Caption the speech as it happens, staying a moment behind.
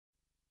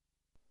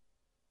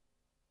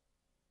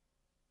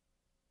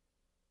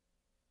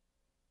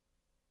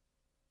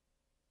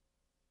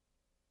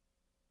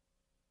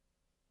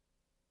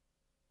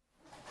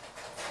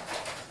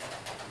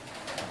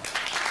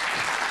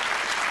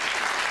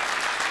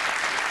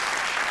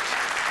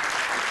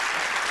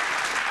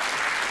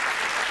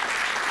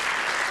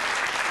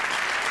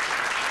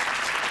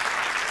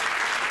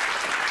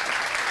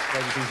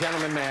Ladies and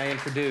gentlemen, may I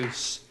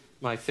introduce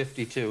my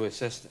 52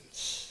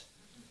 assistants.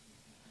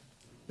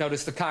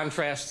 Notice the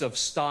contrasts of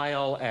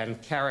style and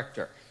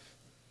character.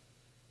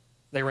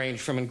 They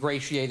range from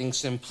ingratiating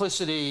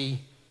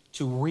simplicity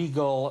to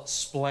regal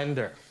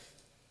splendor.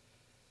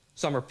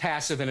 Some are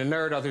passive and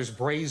inert, others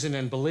brazen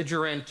and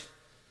belligerent,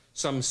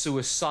 some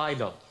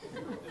suicidal,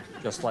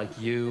 just like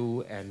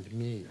you and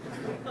me.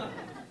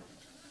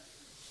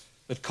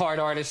 But card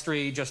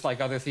artistry, just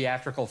like other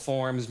theatrical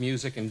forms,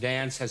 music and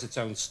dance, has its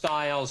own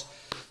styles,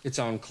 its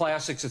own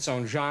classics, its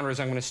own genres.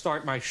 I'm going to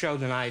start my show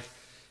tonight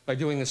by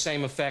doing the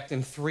same effect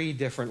in 3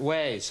 different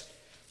ways.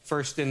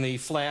 First, in the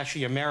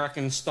flashy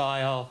American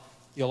style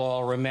you'll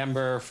all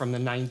remember from the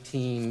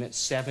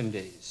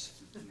 1970s.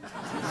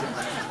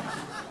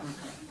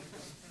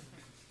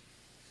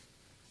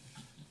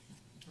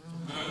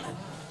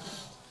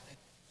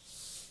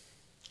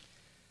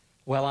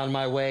 Well, on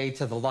my way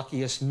to the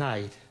luckiest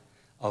night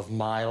of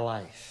my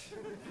life.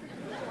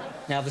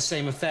 Now, the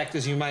same effect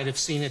as you might have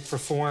seen it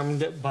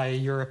performed by a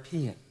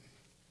European.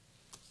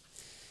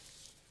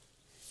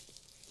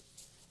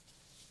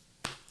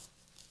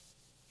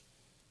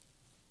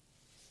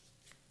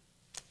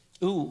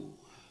 Ooh.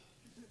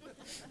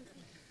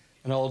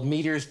 An old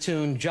Meters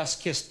tune,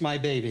 Just Kissed My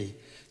Baby,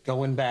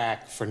 going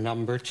back for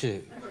number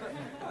 2.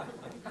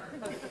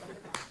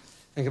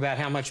 Think about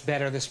how much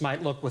better this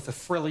might look with a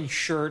frilly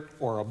shirt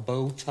or a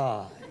bow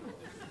tie.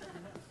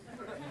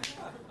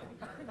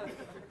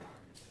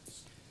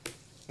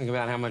 Think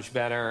about how much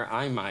better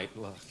I might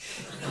look.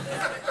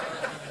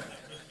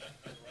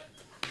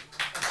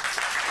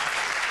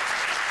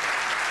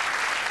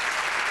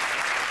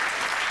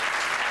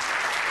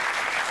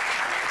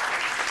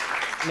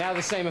 Now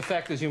the same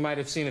effect as you might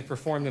have seen it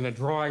performed in a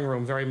drawing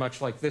room, very much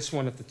like this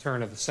one at the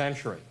turn of the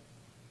century.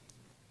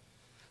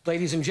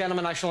 Ladies and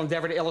gentlemen, I shall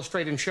endeavor to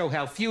illustrate and show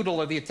how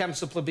futile are the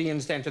attempts of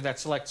plebeians to enter that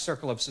select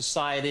circle of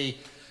society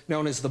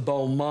known as the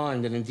beau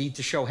monde, and indeed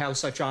to show how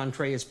such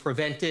entree is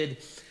prevented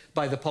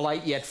by the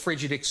polite yet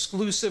frigid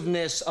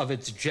exclusiveness of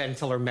its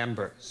gentler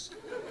members.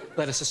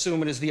 Let us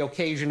assume it is the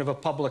occasion of a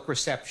public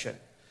reception.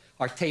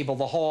 Our table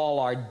the hall,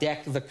 our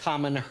deck the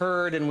common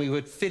herd, and we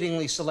would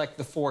fittingly select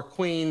the 4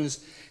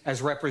 queens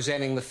as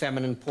representing the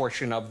feminine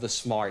portion of the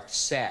smart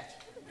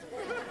set.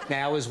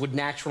 Now, as would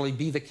naturally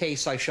be the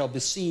case, I shall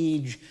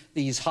besiege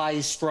these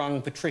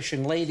high-strung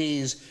patrician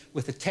ladies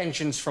with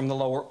attentions from the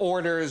lower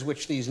orders,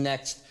 which these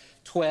next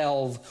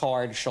 12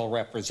 cards shall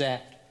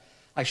represent.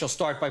 I shall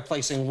start by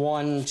placing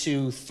 1,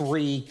 2,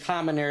 3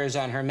 commoners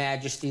on Her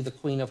Majesty, the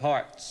Queen of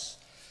Hearts.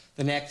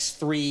 The next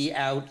 3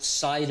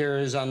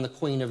 outsiders on the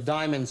Queen of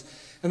Diamonds.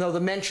 And though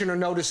the mention or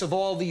notice of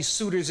all these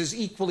suitors is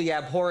equally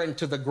abhorrent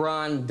to the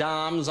Grand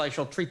Dames, I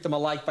shall treat them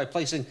alike by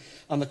placing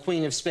on the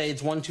Queen of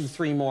Spades 1, 2,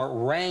 3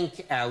 more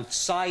rank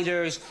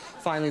outsiders.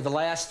 Finally, the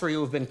last 3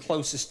 who have been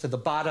closest to the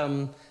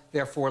bottom,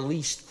 therefore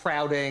least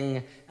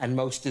crowding and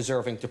most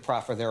deserving to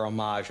proffer their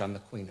homage on the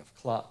Queen of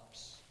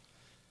Clubs.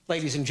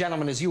 Ladies and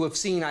gentlemen, as you have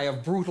seen, I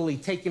have brutally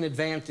taken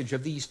advantage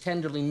of these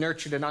tenderly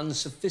nurtured and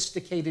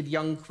unsophisticated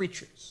young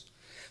creatures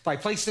by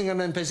placing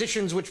them in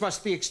positions which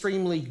must be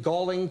extremely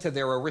galling to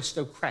their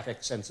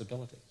aristocratic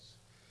sensibilities.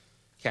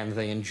 Can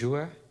they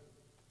endure?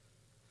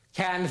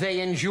 Can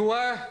they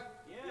endure?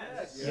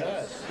 Yes.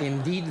 Yes.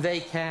 Indeed they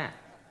can.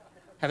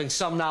 Having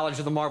some knowledge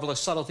of the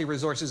marvelous subtlety,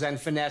 resources, and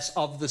finesse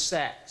of the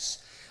sex,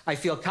 I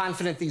feel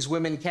confident these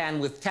women can,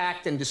 with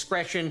tact and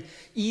discretion,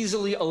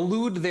 easily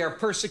elude their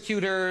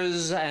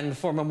persecutors and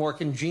form a more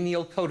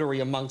congenial coterie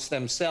amongst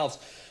themselves.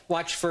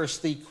 Watch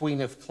first the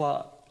Queen of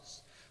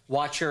Clubs.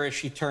 Watch her as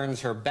she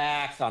turns her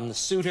back on the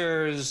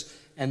suitors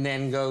and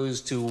then goes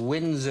to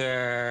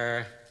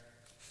Windsor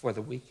for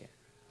the weekend.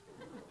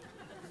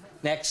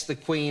 Next, the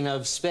Queen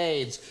of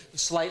Spades,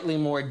 slightly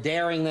more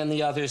daring than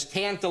the others,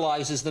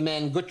 tantalizes the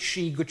men,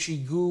 Gucci,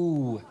 Gucci,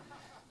 goo.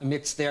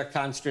 Amidst their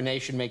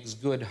consternation, makes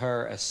good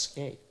her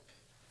escape.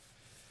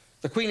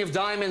 The Queen of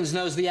Diamonds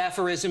knows the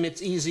aphorism,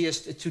 it's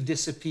easiest to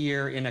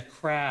disappear in a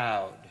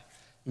crowd.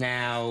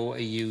 Now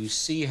you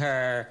see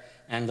her,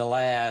 and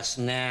alas,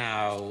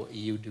 now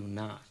you do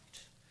not.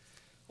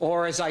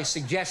 Or, as I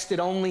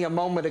suggested only a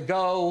moment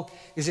ago,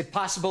 is it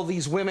possible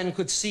these women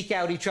could seek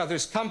out each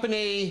other's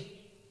company?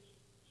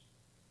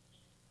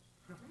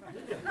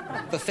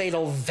 The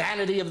fatal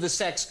vanity of the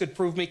sex could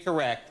prove me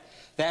correct.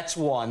 That's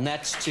 1,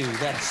 that's 2,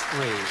 that's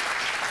 3, and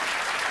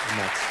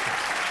that's 4.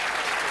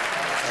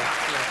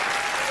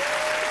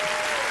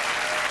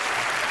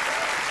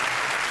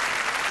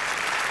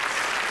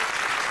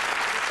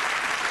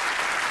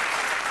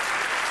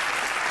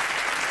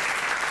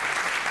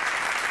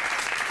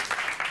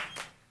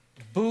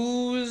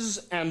 Booze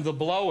and the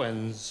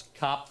blow-ins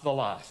cop the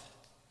lot.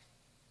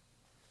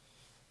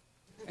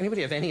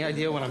 Anybody have any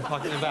idea what I'm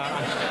talking about?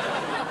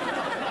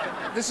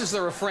 This is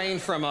the refrain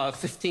from a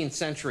 15th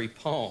century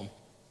poem.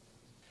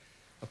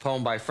 A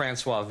poem by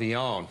Francois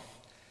Villon.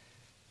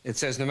 It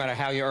says, no matter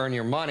how you earn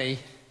your money,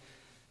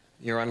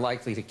 you're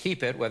unlikely to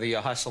keep it, whether you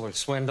hustle or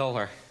swindle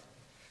or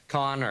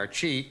con or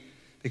cheat,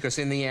 because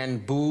in the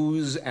end,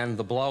 booze and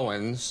the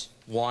blow-ins,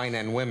 wine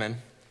and women,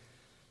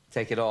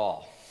 take it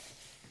all.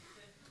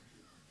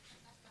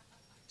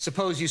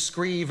 Suppose you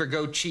screeve or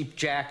go cheap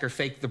jack or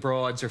fake the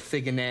broads or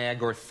fig a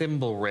nag or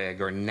thimble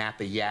rig or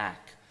nap a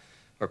yak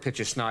or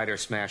pitch a snide or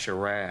smash a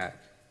rag.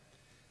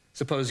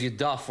 Suppose you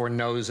duff or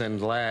nose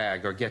and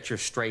lag or get your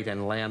straight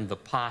and land the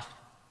pot.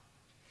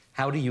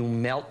 How do you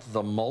melt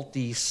the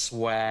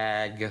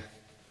multi-swag?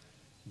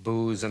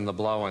 Booze and the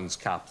blowins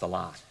cop the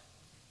lot.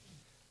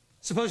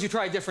 Suppose you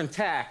try a different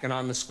tack and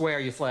on the square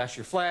you flash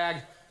your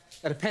flag.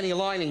 At a penny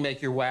lining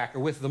make your whack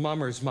or with the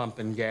mummers mump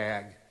and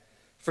gag.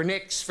 For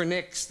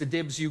nix, the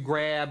dibs you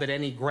grab at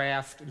any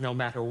graft, no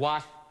matter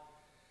what.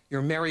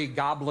 Your merry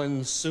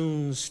goblins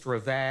soon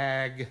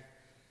stravag.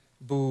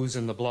 Booze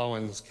and the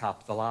blowins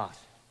cop the lot.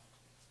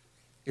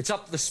 It's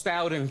up the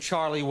spout and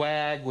Charlie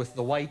wag with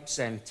the wipes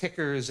and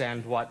tickers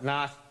and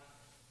whatnot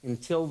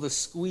until the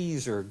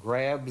squeezer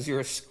grabs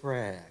your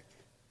scrag.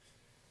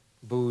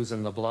 Booze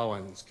and the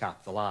blowins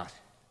cop the lot.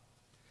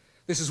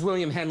 This is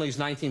William Henley's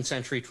 19th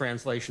century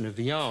translation of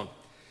Villon,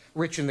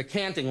 rich in the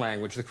canting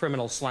language, the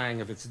criminal slang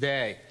of its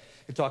day.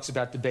 It talks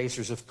about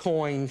debasers of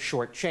coin,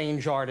 short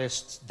change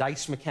artists,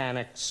 dice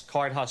mechanics,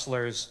 card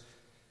hustlers.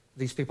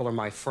 These people are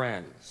my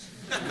friends.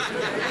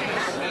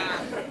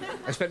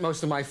 I spent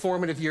most of my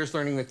formative years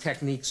learning the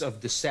techniques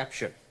of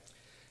deception.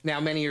 Now,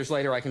 many years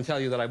later, I can tell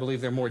you that I believe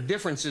there are more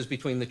differences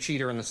between the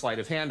cheater and the sleight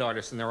of hand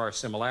artist than there are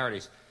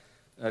similarities.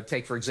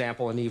 Take, for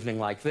example, an evening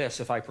like this.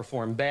 If I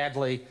perform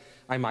badly,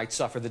 I might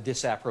suffer the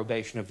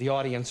disapprobation of the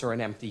audience or an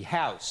empty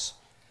house.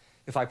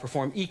 If I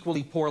perform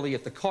equally poorly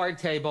at the card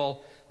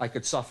table, I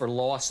could suffer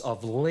loss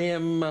of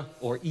limb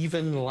or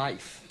even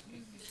life.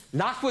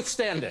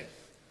 Notwithstanding,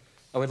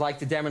 I would like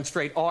to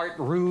demonstrate art,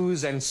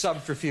 ruse, and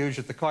subterfuge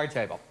at the card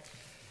table.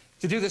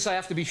 To do this, I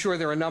have to be sure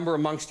there are a number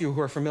amongst you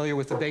who are familiar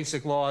with the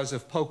basic laws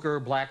of poker,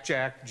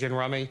 blackjack, gin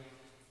rummy. Do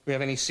we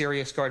have any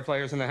serious card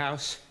players in the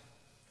house?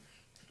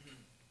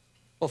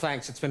 Well,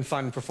 thanks. It's been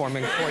fun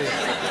performing for you.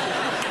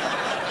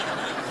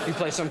 You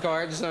play some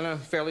cards on a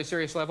fairly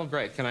serious level?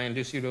 Great. Can I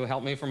induce you to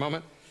help me for a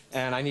moment?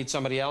 And I need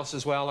somebody else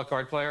as well, a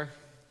card player.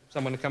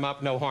 Someone to come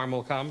up. No harm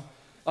will come.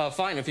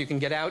 Fine. If you can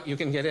get out, you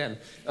can get in.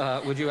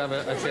 Would you have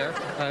a chair?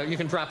 You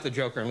can drop the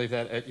joker and leave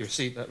that at your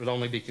seat. That would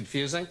only be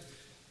confusing.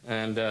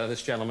 And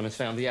this gentleman has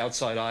found the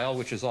outside aisle,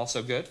 which is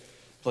also good.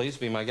 Please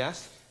be my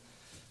guest.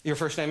 Your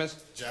first name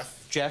is?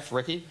 Jeff. Jeff,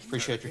 Ricky.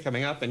 Appreciate you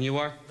coming up. And you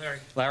are? Larry.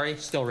 Larry,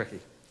 still Ricky.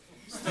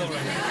 Still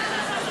Ricky.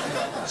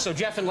 So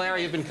Jeff and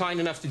Larry have been kind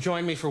enough to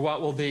join me for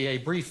what will be a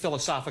brief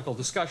philosophical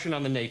discussion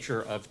on the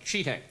nature of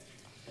cheating.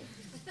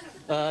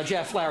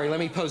 Jeff, Larry, let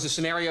me pose a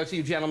scenario to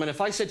you, gentlemen.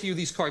 If I said to you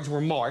these cards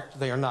were marked,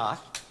 they are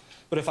not.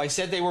 But if I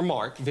said they were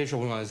marked,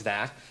 visualize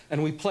that,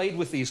 and we played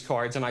with these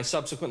cards and I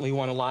subsequently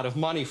won a lot of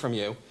money from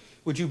you,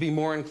 would you be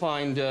more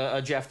inclined,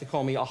 Jeff, to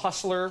call me a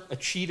hustler, a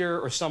cheater,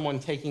 or someone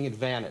taking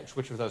advantage?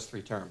 Which of those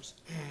three terms?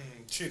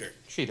 Cheater.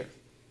 Cheater.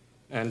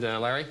 And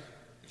Larry?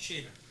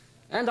 Cheater.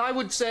 And I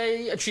would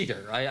say a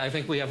cheater. I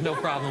think we have no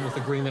problem with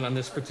agreement on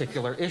this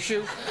particular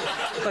issue.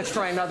 Let's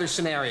try another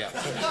scenario.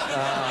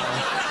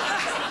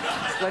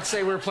 Let's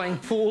say we're playing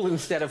pool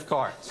instead of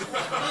cards.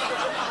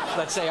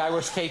 Let's say I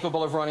was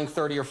capable of running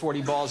 30 or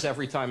 40 balls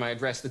every time I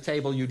addressed the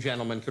table. You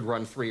gentlemen could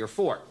run 3 or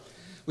 4.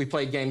 We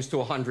played games to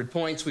 100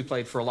 points. We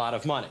played for a lot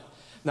of money.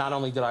 Not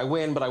only did I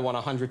win, but I won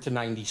 100 to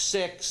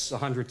 96,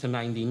 100 to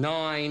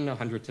 99,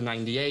 100 to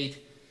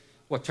 98.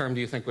 What term do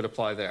you think would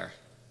apply there?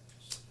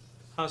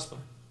 Hustler.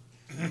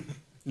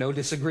 No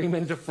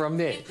disagreement from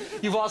me.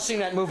 You've all seen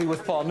that movie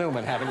with Paul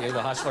Newman, haven't you?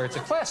 The Hustler. It's a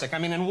classic. I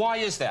mean, and why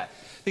is that?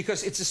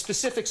 Because it's a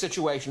specific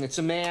situation. It's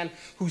a man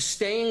who's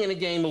staying in a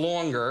game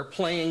longer,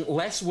 playing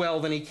less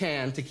well than he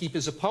can to keep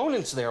his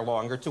opponents there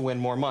longer to win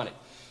more money.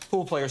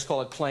 Pool players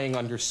call it playing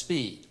under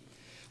speed.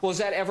 Well, is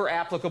that ever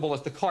applicable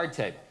at the card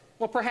table?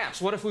 Well,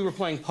 perhaps. What if we were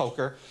playing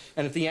poker,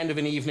 and at the end of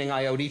an evening,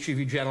 I owed each of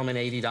you gentlemen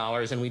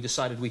 $80, and we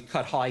decided we'd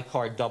cut high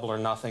card, double or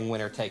nothing,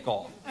 winner take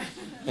all.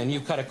 And you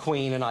cut a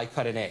queen, and I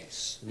cut an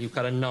ace. And you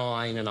cut a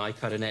 9, and I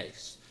cut an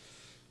ace.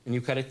 And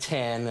you cut a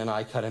 10, and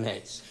I cut an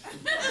ace.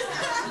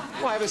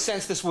 Well, I have a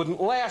sense this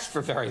wouldn't last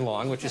for very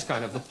long, which is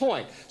kind of the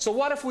point. So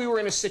what if we were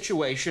in a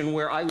situation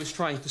where I was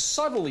trying to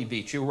subtly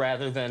beat you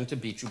rather than to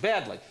beat you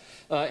badly?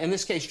 In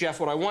this case, Jeff,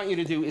 what I want you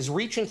to do is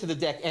reach into the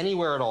deck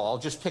anywhere at all.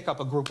 Just pick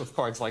up a group of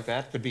cards like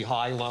that. Could be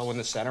high, low, in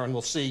the center, and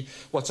we'll see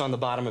what's on the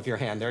bottom of your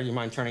hand there. You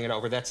mind turning it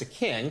over? That's a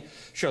king.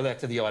 Show that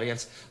to the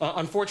audience.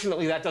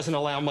 Unfortunately, that doesn't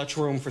allow much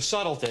room for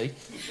subtlety.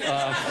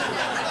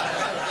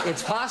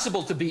 It's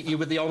possible to beat you,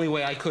 but the only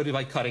way I could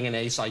by cutting an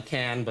ace, I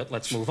can, but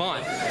let's move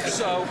on.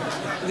 So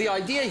the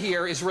idea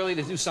here is really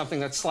to do something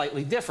that's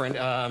slightly different.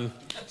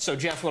 So,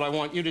 Jeff, what I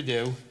want you to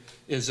do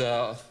is,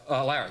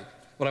 Larry,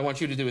 what I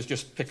want you to do is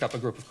just pick up a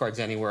group of cards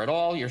anywhere at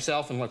all,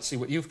 yourself, and let's see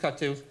what you've cut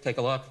to. Take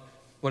a look.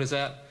 What is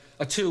that?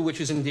 A 2,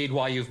 which is indeed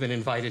why you've been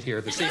invited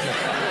here this evening.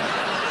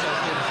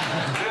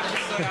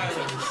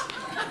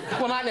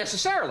 Well, not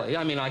necessarily.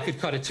 I mean, I could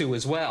cut a 2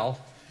 as well.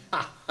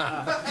 But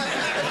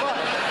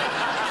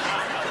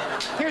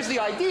here's the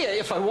idea.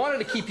 If I wanted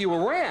to keep you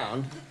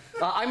around,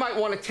 I might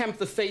want to tempt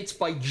the fates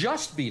by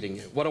just beating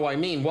you. What do I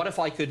mean? What if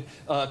I could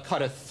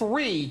cut a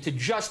 3 to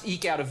just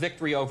eke out a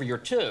victory over your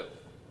 2?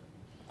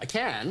 I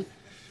can.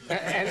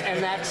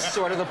 And that's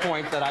sort of the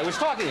point that I was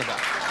talking about.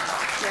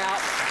 Now,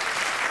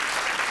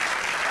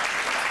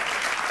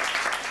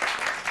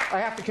 I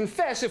have to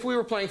confess, if we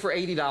were playing for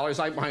 $80,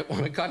 I might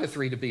want to cut a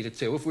 3 to beat a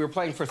 2. If we were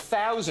playing for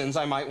thousands,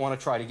 I might want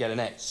to try to get an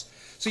ace.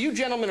 So you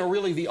gentlemen are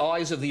really the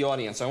eyes of the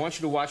audience. I want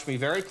you to watch me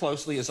very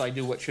closely as I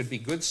do what should be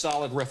good,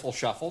 solid riffle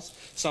shuffles,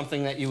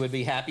 something that you would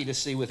be happy to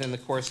see within the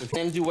course of...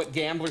 Then do what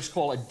gamblers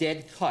call a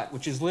dead cut,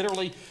 which is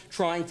literally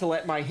trying to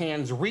let my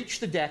hands reach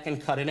the deck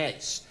and cut an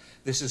ace.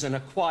 This is an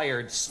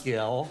acquired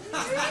skill.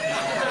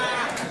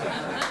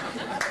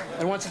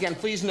 And once again,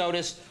 please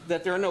notice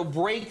that there are no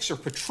breaks or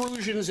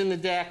protrusions in the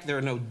deck. There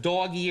are no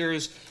dog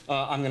ears.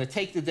 I'm going to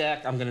take the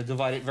deck. I'm going to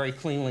divide it very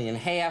cleanly in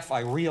half. I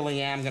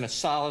really am going to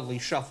solidly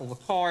shuffle the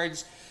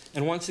cards.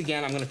 And once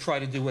again, I'm going to try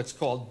to do what's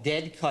called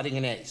dead cutting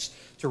an ace,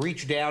 to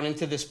reach down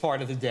into this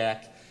part of the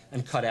deck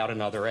and cut out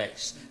another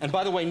ace. And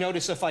by the way,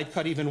 notice if I'd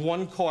cut even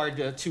one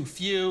card too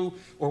few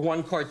or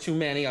one card too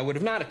many, I would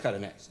have not have cut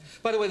an ace.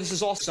 By the way, this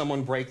is also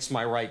someone breaks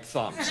my right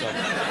thumb. So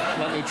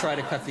let me try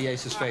to cut the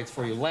ace of spades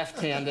for you.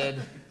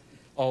 Left-handed.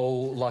 Oh,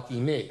 lucky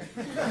me.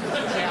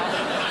 Now,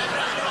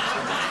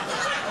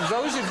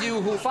 those of you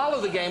who follow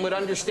the game would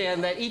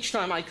understand that each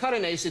time I cut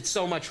an ace, it's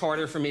so much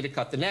harder for me to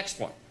cut the next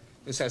one.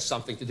 This has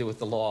something to do with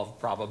the law of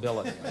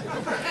probability.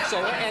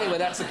 So anyway,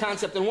 that's the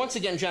concept. And once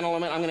again,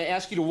 gentlemen, I'm going to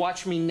ask you to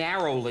watch me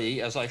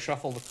narrowly as I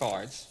shuffle the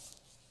cards.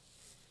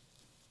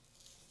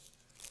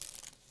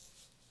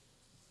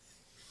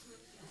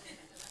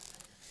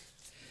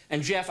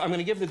 And Jeff, I'm going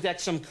to give the deck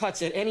some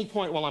cuts. At any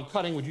point while I'm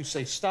cutting, would you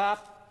say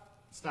stop?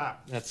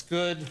 Stop. That's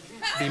good.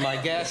 Be my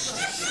guest.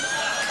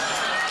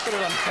 Put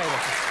it on the table.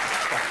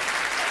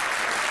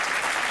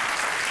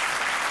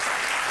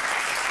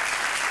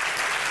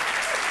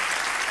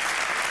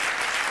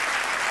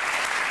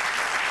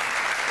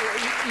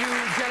 You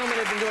gentlemen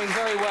have been doing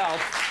very well.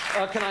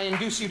 Can I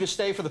induce you to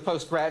stay for the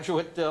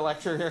postgraduate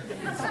lecture here?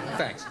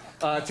 Thanks.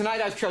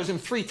 Tonight I've chosen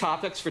 3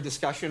 topics for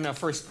discussion.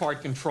 First,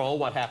 card control,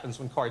 what happens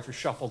when cards are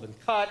shuffled and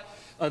cut.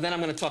 Then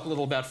I'm going to talk a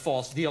little about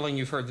false dealing.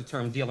 You've heard the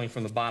term dealing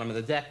from the bottom of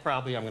the deck,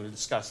 probably. I'm going to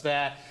discuss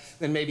that.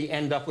 Then maybe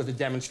end up with a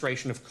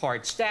demonstration of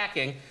card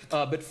stacking.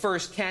 But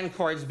first, can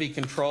cards be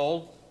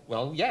controlled?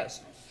 Well,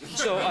 yes.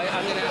 So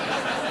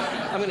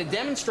I'm going to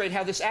demonstrate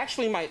how this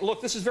actually might look.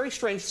 This is very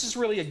strange. This is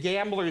really a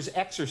gambler's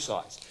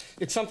exercise.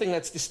 It's something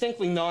that's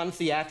distinctly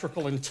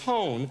non-theatrical in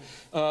tone,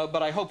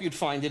 but I hope you'd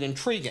find it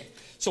intriguing.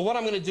 So what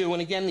I'm going to do,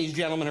 and again, these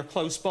gentlemen are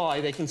close by,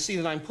 they can see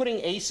that I'm putting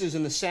aces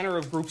in the center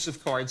of groups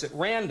of cards at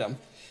random,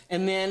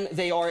 and then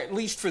they are, at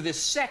least for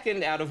this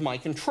second, out of my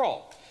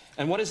control.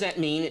 And what does that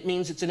mean? It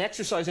means it's an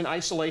exercise in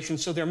isolation,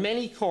 so there are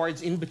many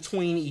cards in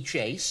between each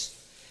ace.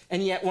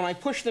 And yet, when I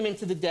push them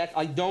into the deck,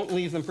 I don't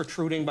leave them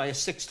protruding by a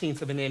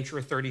 1/16 of an inch or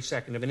a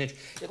 32nd of an inch.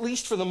 At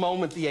least for the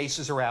moment, the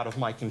aces are out of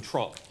my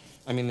control.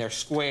 I mean, they're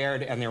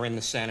squared and they're in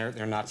the center.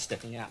 They're not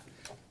sticking out.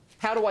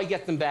 How do I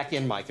get them back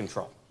in my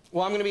control?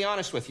 Well, I'm going to be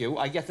honest with you.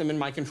 I get them in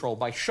my control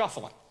by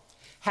shuffling.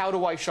 How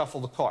do I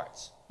shuffle the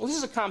cards? Well, this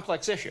is a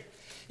complex issue.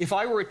 If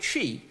I were a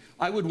cheat,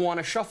 I would want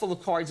to shuffle the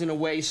cards in a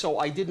way so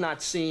I did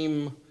not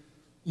seem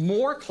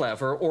more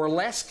clever or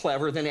less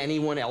clever than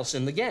anyone else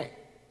in the game.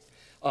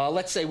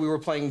 Let's say we were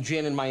playing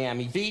gin in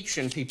Miami Beach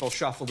and people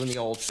shuffled in the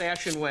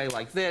old-fashioned way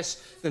like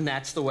this, then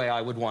that's the way I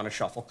would want to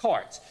shuffle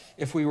cards.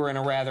 If we were in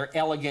a rather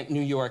elegant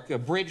New York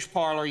bridge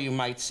parlor, you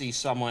might see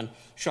someone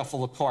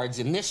shuffle the cards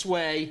in this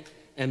way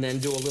and then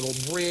do a little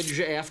bridge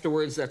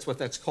afterwards. That's what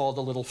that's called,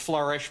 a little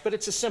flourish, but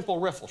it's a simple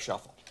riffle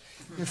shuffle.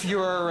 If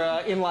you're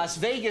in Las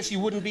Vegas, you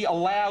wouldn't be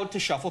allowed to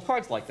shuffle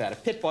cards like that. A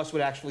pit boss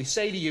would actually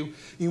say to you,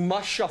 you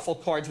must shuffle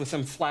cards with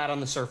them flat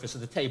on the surface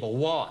of the table.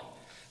 Why?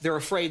 They're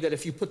afraid that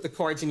if you put the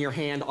cards in your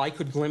hand, I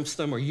could glimpse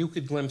them or you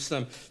could glimpse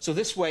them. So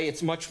this way,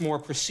 it's much more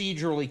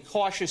procedurally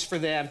cautious for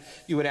them.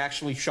 You would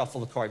actually shuffle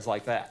the cards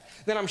like that.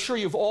 Then I'm sure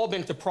you've all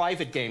been to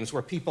private games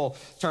where people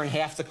turn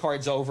half the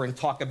cards over and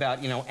talk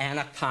about, you know,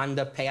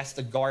 Anaconda, Pass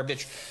the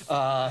Garbage,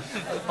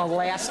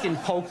 Alaskan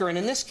Poker. And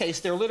in this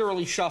case, they're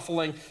literally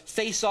shuffling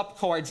face-up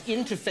cards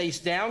into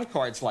face-down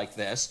cards like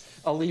this,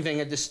 leaving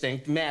a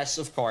distinct mess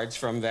of cards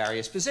from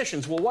various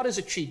positions. Well, what does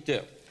a cheat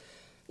do?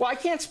 Well, I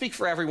can't speak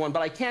for everyone,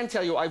 but I can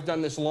tell you I've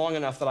done this long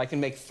enough that I can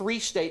make 3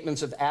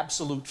 statements of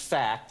absolute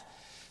fact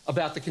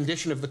about the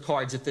condition of the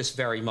cards at this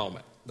very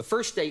moment. The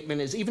first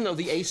statement is, even though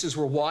the aces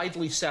were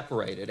widely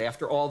separated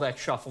after all that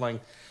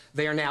shuffling,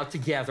 they are now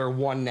together,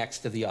 one next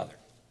to the other.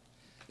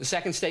 The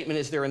second statement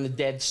is they're in the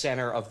dead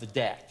center of the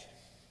deck.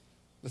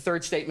 The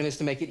third statement is,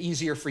 to make it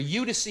easier for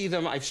you to see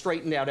them, I've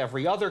straightened out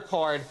every other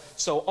card,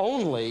 so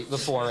only the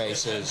 4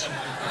 aces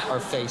are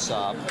face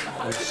up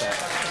and set.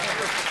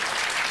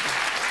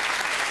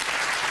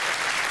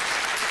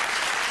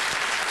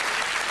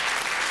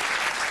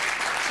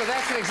 So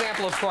that's an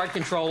example of card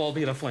control,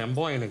 albeit a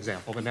flamboyant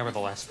example, but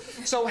nevertheless.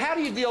 So how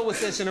do you deal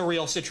with this in a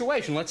real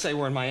situation? Let's say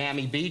we're in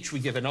Miami Beach, we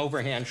give an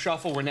overhand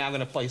shuffle, we're now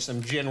going to play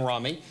some gin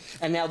rummy,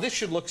 and now this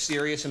should look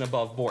serious and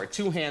above board.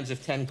 2 hands of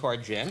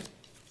 10-card gin.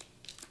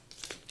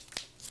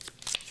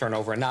 Turn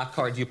over a knock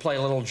card. Do you play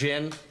a little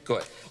gin?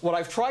 Good. What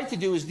I've tried to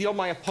do is deal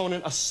my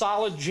opponent a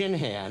solid gin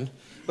hand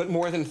but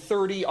more than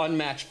 30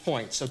 unmatched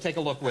points. So take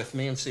a look with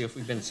me and see if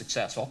we've been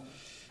successful.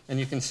 And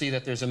you can see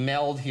that there's a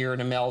meld here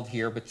and a meld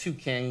here, but 2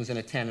 kings and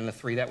a 10 and a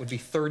 3. That would be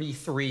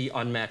 33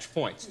 unmatched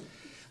points.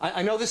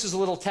 I know this is a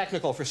little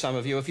technical for some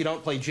of you. If you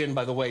don't play gin,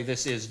 by the way,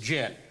 this is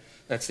gin.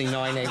 That's the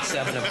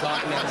 9-8-7 of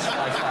diamonds,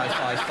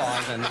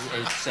 5-5-5-5, and the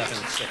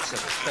 8-7-6 of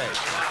spades.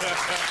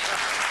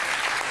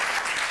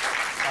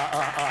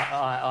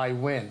 I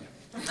win.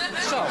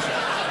 So,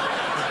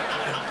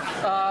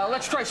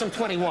 let's try some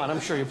 21. I'm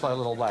sure you play a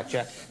little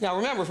blackjack. Now,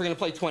 remember, if we're going to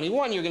play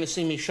 21, you're going to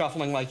see me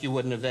shuffling like you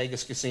would in a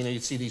Vegas casino.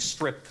 You'd see these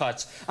strip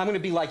cuts. I'm going to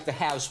be like the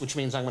house, which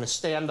means I'm going to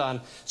stand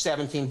on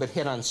 17 but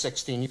hit on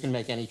 16. You can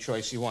make any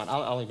choice you want.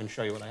 I'll even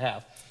show you what I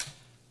have.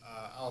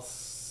 I'll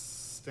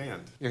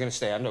stand. You're going to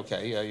stand,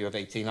 okay. You have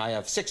 18. I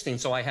have 16,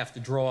 so I have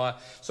to draw.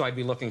 So I'd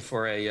be looking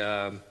for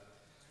a,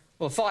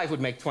 well, 5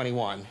 would make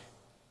 21.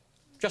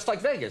 Just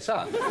like Vegas,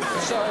 huh?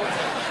 So,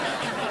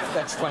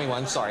 that's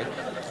 21, sorry.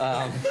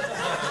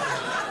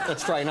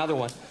 Let's try another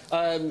one.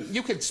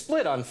 You could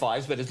split on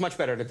 5s, but it's much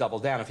better to double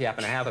down if you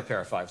happen to have a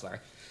pair of 5s, Larry.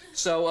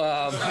 So,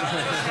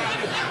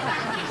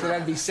 so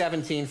that'd be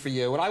 17 for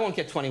you. And I won't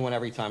get 21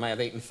 every time. I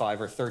have 8 and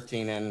 5, or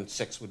 13 and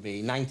 6 would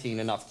be 19,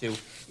 enough to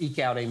eke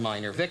out a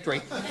minor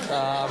victory.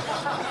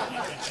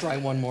 Let's try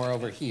one more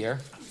over here.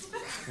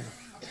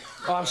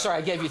 Oh, I'm sorry,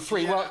 I gave you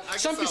 3. Yeah, well,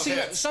 some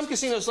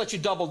casinos let you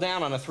double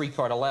down on a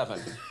 3-card 11.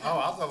 Oh,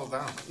 I'll double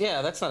down.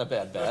 Yeah, that's not a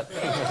bad bet.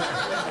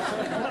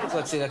 So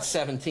let's see, that's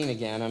 17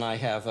 again, and I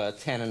have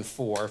 10 and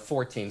 4,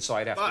 14, so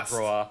I'd have to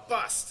draw.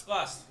 Bust.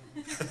 Bust.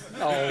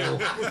 Oh,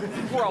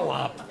 grow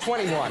up.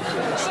 21. So, yeah,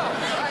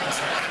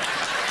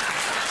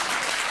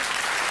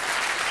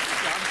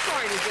 I'm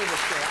sorry to do this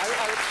thing.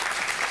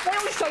 They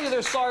always tell you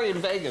they're sorry in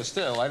Vegas,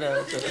 too.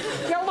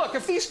 Now, look,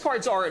 if these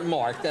cards aren't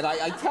marked, and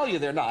I tell you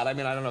they're not, I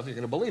mean, I don't know if you're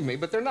going to believe me,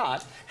 but they're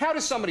not, how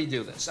does somebody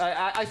do this?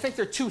 I think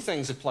there are 2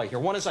 things at play here.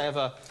 One is I have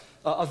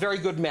a very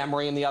good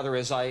memory, and the other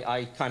is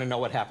I kind of know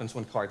what happens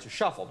when cards are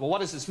shuffled. Well,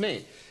 what does this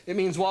mean? It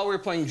means while we were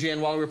playing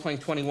gin, while we were playing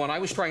 21, I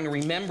was trying to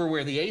remember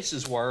where the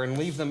aces were and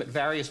leave them at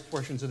various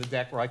portions of the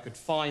deck where I could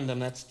find them.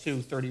 That's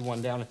 2,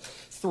 31 down,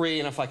 3,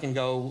 and if I can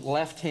go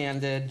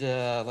left-handed,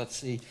 let's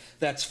see,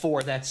 that's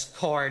 4. That's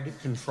card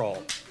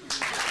control.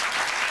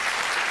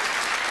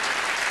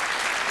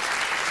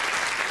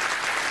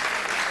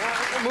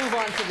 We'll move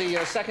on to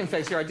the second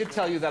phase here. I did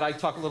tell you that I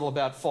talk a little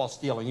about false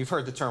dealing. You've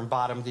heard the term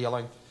bottom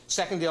dealing.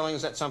 Second dealing,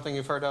 is that something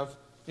you've heard of?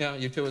 Yeah,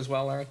 you too as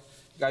well, Larry?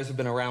 You guys have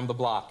been around the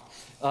block.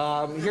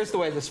 Here's the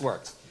way this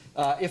works.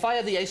 If I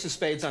had the ace of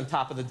spades on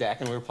top of the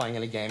deck and we were playing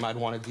in a game, I'd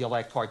want to deal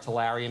that card to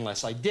Larry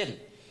unless I didn't,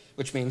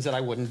 which means that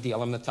I wouldn't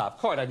deal him the top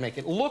card. I'd make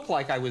it look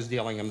like I was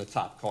dealing him the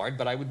top card,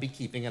 but I would be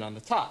keeping it on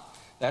the top.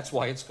 That's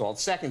why it's called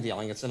second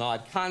dealing. It's an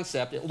odd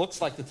concept. It looks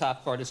like the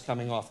top card is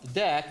coming off the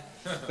deck,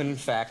 but in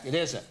fact it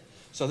isn't.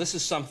 So this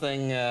is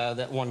something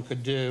that one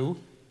could do,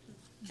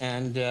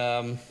 and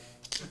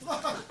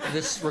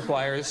this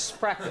requires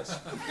practice.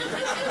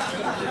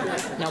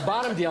 Now,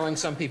 bottom dealing,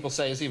 some people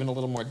say, is even a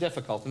little more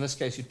difficult. In this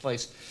case, you'd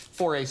place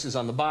 4 aces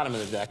on the bottom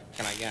of the deck.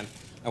 And again,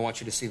 I want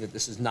you to see that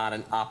this is not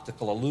an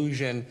optical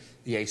illusion.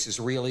 The aces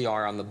really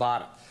are on the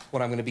bottom.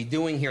 What I'm going to be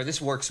doing here,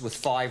 this works with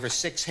 5 or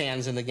 6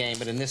 hands in the game,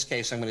 but in this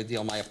case, I'm going to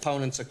deal my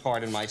opponents a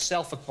card and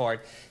myself a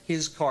card.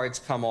 His cards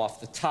come off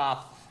the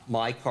top.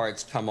 My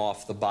cards come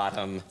off the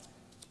bottom.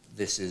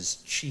 This is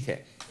cheating.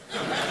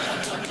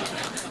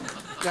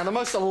 Now, the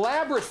most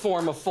elaborate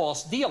form of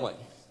false dealing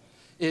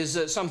is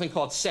something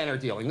called center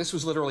dealing. This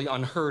was literally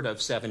unheard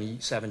of 70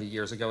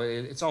 years ago.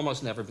 It's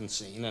almost never been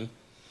seen. And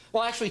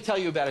well, I'll actually tell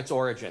you about its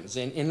origins.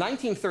 In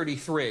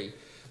 1933,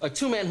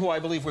 2 men who I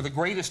believe were the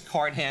greatest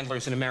card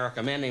handlers in America,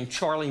 a man named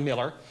Charlie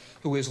Miller,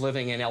 who is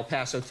living in El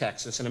Paso,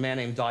 Texas, and a man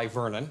named Di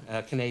Vernon,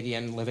 a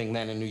Canadian living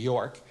then in New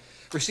York,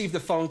 received a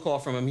phone call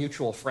from a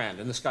mutual friend.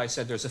 And this guy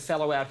said, there's a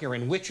fellow out here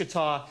in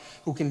Wichita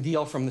who can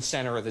deal from the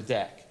center of the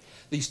deck.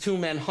 These 2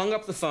 men hung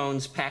up the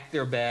phones, packed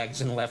their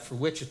bags, and left for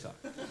Wichita.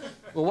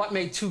 Well, what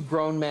made 2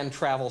 grown men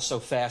travel so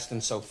fast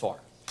and so far?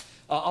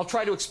 I'll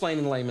try to explain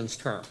in layman's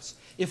terms.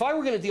 If I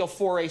were going to deal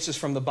 4 aces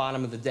from the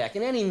bottom of the deck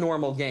in any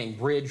normal game,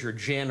 bridge or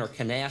gin or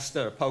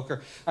canasta or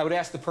poker, I would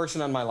ask the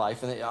person on my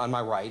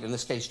right, in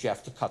this case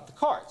Jeff, to cut the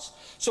cards.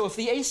 So if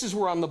the aces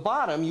were on the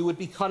bottom, you would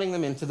be cutting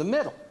them into the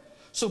middle.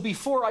 So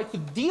before I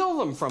could deal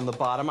them from the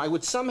bottom, I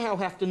would somehow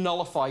have to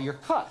nullify your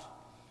cut.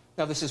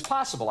 Now, this is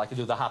possible. I could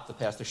do the hop, the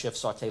pass, the shift,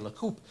 saute, la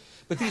coupe.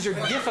 But these are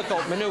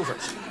difficult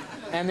maneuvers.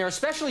 And they're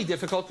especially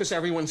difficult because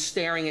everyone's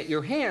staring at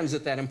your hands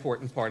at that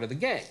important part of the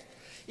game.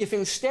 If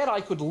instead I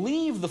could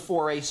leave the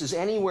 4 aces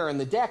anywhere in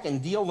the deck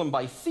and deal them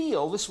by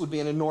feel, this would be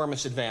an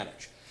enormous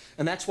advantage.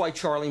 And that's why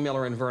Charlie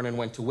Miller and Vernon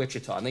went to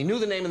Wichita. And they knew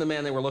the name of the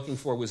man they were looking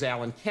for was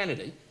Alan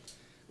Kennedy,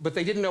 but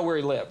they didn't know where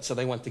he lived. So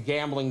they went to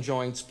gambling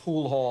joints,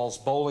 pool halls,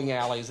 bowling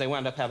alleys. They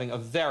wound up having a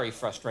very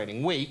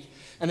frustrating week.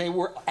 And they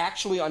were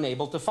actually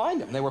unable to find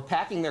him. They were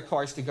packing their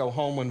cars to go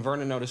home when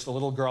Vernon noticed a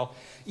little girl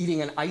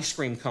eating an ice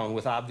cream cone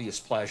with obvious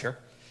pleasure.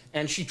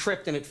 And she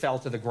tripped and it fell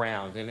to the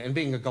ground. And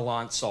being a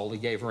gallant soul, he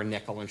gave her a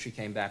nickel and she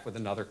came back with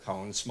another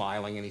cone,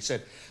 smiling. And he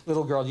said,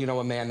 "Little girl, do you know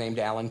a man named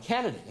Alan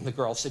Kennedy?" And the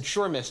girl said,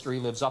 "Sure, mister, he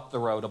lives up the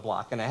road a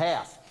block and a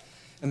half."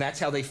 And that's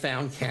how they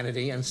found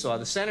Kennedy and saw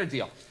the center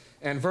deal.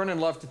 And Vernon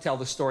loved to tell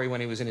the story when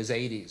he was in his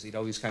 80s. He'd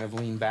always kind of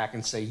lean back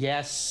and say,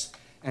 "Yes,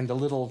 and a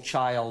little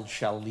child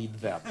shall lead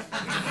them."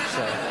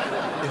 So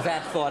with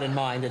that thought in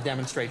mind, a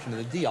demonstration of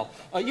the deal.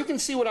 You can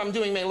see what I'm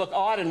doing may look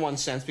odd in one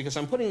sense because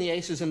I'm putting the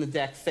aces in the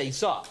deck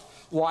face up.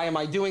 Why am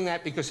I doing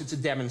that? Because it's a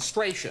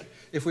demonstration.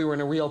 If we were in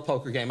a real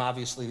poker game,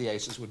 obviously the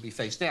aces would be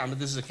face down, but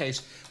this is a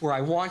case where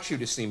I want you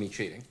to see me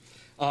cheating.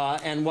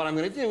 And what I'm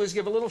going to do is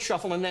give a little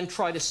shuffle and then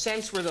try to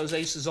sense where those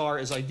aces are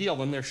as I deal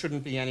them. There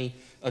shouldn't be any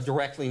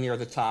directly near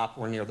the top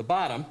or near the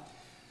bottom.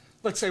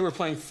 Let's say we're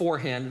playing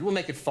four-handed. We'll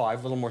make it five,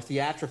 a little more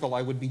theatrical.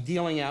 I would be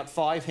dealing out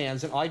 5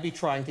 hands, and I'd be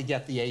trying to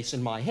get the ace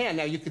in my hand.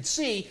 Now, you could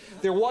see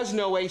there was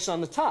no ace on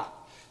the top.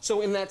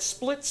 So in that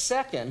split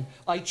second,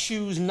 I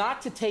choose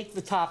not to take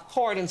the top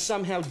card and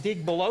somehow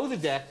dig below the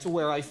deck to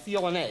where I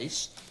feel an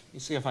ace. You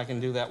see if I can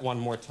do that one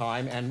more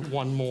time, and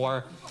one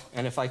more.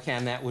 And if I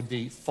can, that would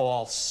be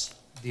false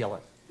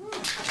dealing.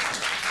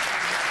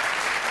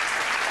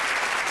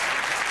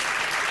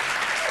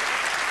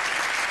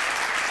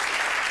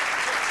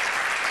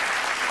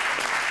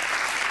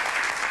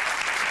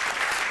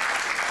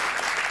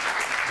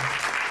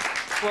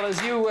 Well,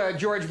 as you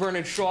George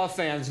Bernard Shaw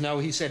fans know,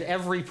 he said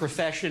every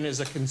profession is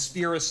a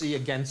conspiracy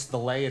against the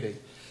laity.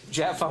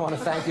 Jeff, I want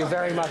to thank you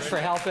very much for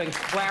helping.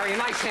 Larry, a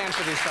nice hand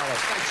for these fellows.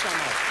 Thanks so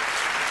much.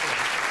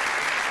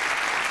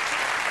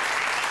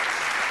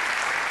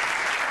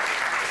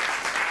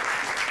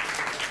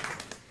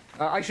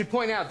 I should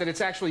point out that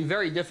it's actually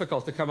very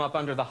difficult to come up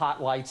under the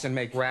hot lights and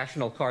make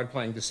rational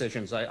card-playing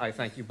decisions. I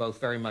thank you both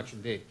very much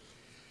indeed.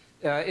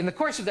 In the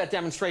course of that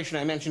demonstration,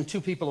 I mentioned 2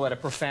 people who had a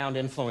profound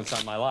influence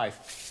on my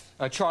life.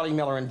 Charlie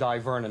Miller and Di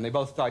Vernon. They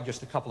both died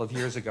just a couple of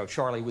years ago.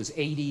 Charlie was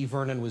 80,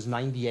 Vernon was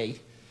 98.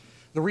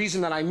 The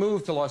reason that I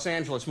moved to Los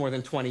Angeles more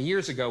than 20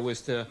 years ago was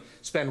to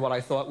spend what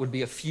I thought would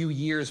be a few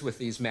years with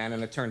these men,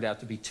 and it turned out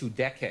to be 2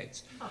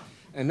 decades.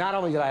 And not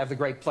only did I have the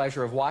great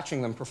pleasure of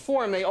watching them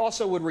perform, they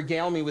also would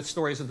regale me with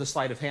stories of the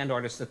sleight of hand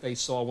artists that they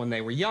saw when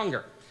they were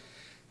younger.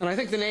 And I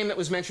think the name that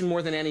was mentioned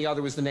more than any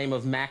other was the name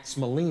of Max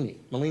Malini.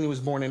 Malini was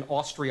born in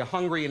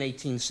Austria-Hungary in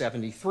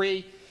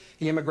 1873.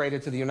 He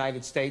immigrated to the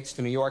United States,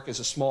 to New York, as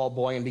a small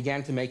boy and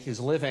began to make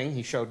his living.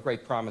 He showed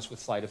great promise with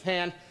sleight of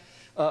hand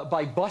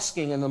by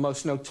busking in the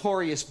most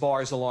notorious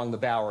bars along the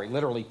Bowery,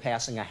 literally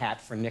passing a hat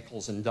for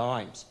nickels and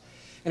dimes.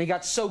 And he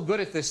got so good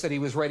at this that he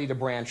was ready to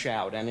branch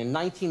out. And in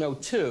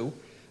 1902,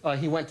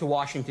 he went to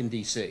Washington,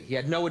 D.C. He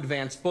had no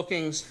advanced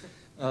bookings,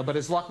 but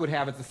as luck would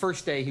have it, the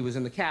first day he was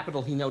in the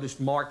Capitol, he noticed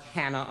Mark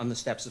Hanna on the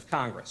steps of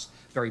Congress,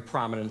 very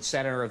prominent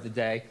senator of the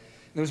day.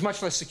 There was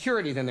much less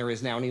security than there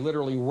is now, and he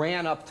literally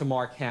ran up to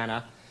Mark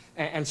Hanna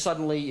and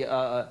suddenly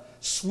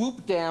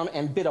swooped down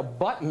and bit a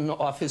button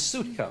off his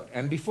suit coat.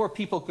 And before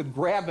people could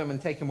grab him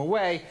and take him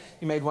away,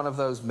 he made one of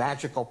those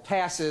magical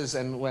passes,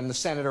 and when the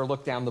senator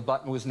looked down, the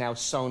button was now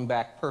sewn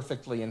back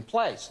perfectly in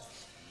place.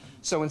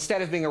 So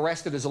instead of being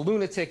arrested as a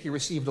lunatic, he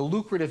received a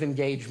lucrative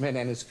engagement,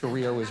 and his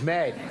career was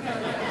made.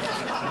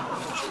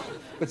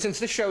 But since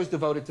this show is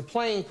devoted to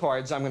playing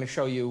cards, I'm going to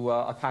show you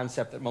a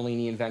concept that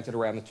Malini invented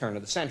around the turn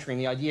of the century.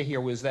 And the idea here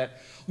was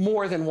that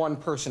more than one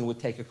person would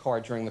take a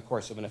card during the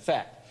course of an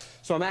effect.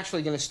 So I'm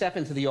actually going to step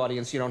into the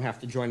audience. You don't have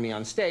to join me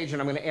on stage.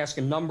 And I'm going to ask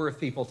a number of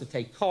people to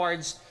take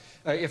cards.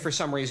 If for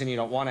some reason you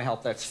don't want to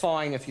help, that's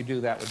fine. If you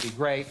do, that would be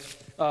great.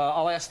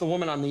 I'll ask the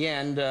woman on the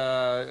end.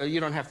 You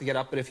don't have to get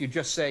up, but if you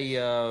just say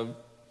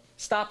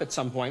stop at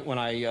some point when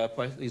I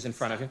put these in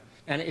front of you,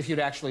 and if you'd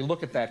actually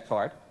look at that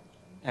card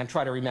and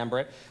try to remember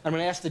it. I'm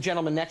going to ask the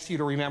gentleman next to you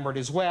to remember it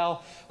as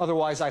well.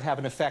 Otherwise, I'd have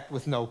an effect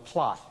with no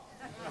plot.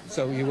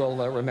 So you will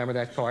remember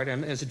that card.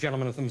 And as a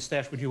gentleman with a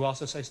mustache, would you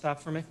also say stop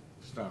for me?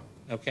 Stop.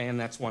 Okay, and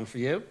that's one for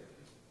you.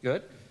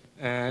 Good.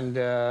 And,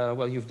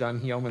 well, you've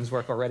done yeoman's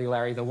work already,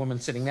 Larry. The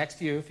woman sitting next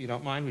to you, if you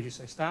don't mind, would you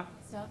say stop?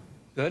 Stop.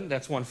 Good.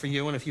 That's one for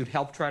you. And if you'd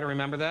help try to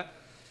remember that.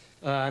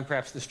 And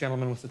perhaps this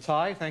gentleman with the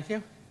tie. Thank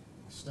you.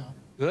 Stop.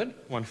 Good.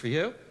 One for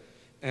you.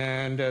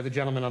 And the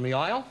gentleman on the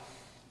aisle.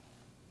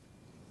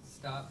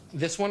 Stop.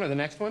 This one or the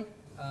next one?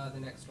 The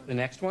next one. The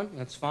next one,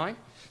 that's fine.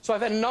 So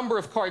I've had a number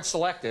of cards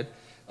selected.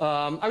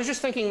 I was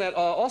just thinking that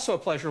also a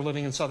pleasure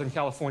living in Southern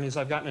California is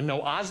I've gotten to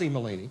know Ozzie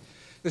Malini.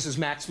 This is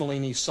Max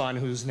Malini's son,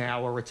 who's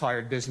now a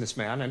retired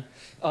businessman. And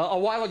a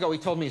while ago, he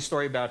told me a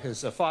story about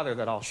his father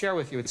that I'll share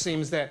with you. It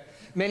seems that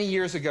many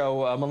years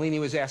ago,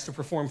 Malini was asked to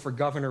perform for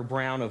Governor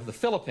Brown of the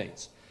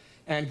Philippines.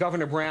 And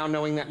Governor Brown,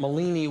 knowing that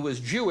Malini was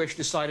Jewish,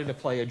 decided to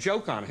play a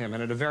joke on him.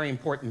 And at a very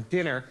important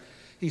dinner,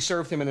 he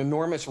served him an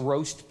enormous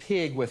roast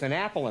pig with an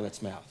apple in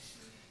its mouth.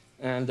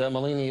 And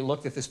Malini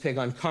looked at this pig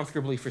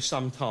uncomfortably for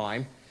some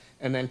time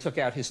and then took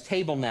out his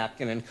table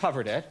napkin and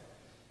covered it.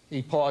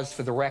 He paused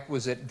for the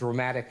requisite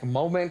dramatic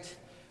moment,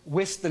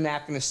 whisked the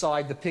napkin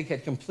aside, the pig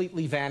had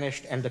completely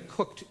vanished, and a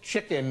cooked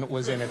chicken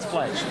was in its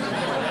place.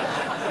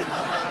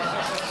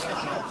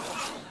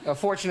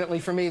 Fortunately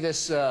for me,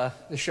 this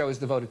show is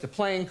devoted to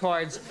playing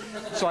cards,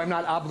 so I'm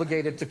not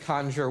obligated to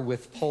conjure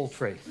with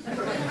poultry.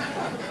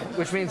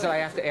 Which means that I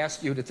have to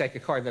ask you to take a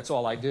card. That's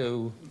all I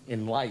do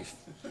in life.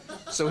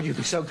 So would you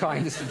be so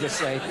kind as to just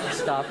say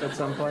stop at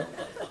some point?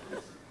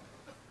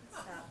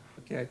 Stop.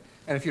 Okay.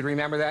 And if you'd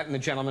remember that, and the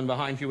gentleman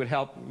behind you would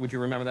help, would you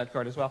remember that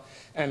card as well?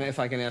 And if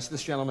I can ask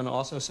this gentleman to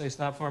also say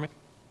stop for me?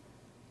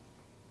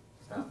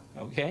 Stop.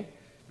 Okay.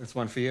 That's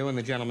one for you. And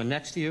the gentleman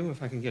next to you,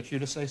 if I can get you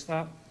to say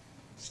stop.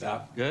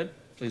 Stop. Good.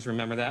 Please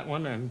remember that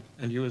one, and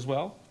you as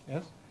well.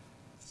 Yes?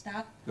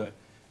 Stop. Good.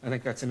 I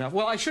think that's enough.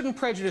 Well, I shouldn't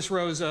prejudice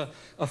rows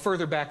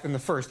further back than the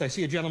first. I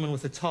see a gentleman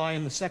with a tie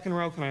in the second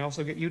row. Can I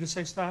also get you to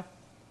say stop?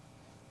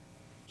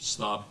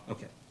 Stop.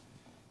 Okay.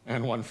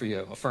 And one for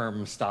you. A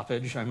firm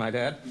stoppage, I might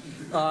add.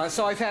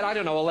 So I've had, I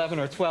don't know, 11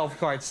 or 12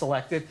 cards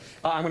selected.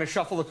 I'm going to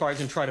shuffle the cards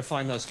and try to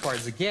find those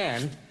cards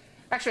again.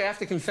 Actually, I have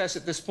to confess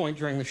at this point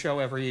during the show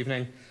every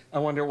evening, I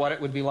wonder what it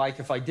would be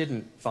like if I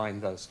didn't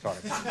find those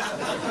cards.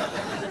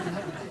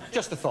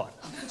 Just a thought.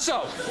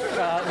 So,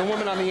 the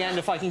woman on the end,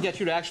 if I can get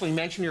you to actually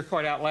mention your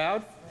card out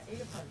loud.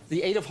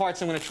 The 8 of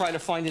hearts, I'm going to try to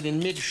find it in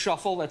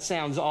mid-shuffle. That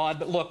sounds odd,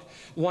 but look,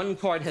 one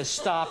card has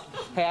stopped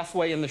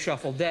halfway in the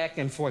shuffle deck,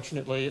 and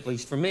fortunately, at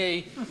least for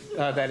me,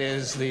 that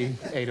is the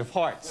 8 of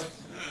hearts.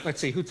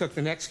 Let's see, who took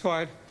the next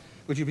card?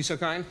 Would you be so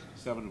kind?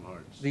 7 of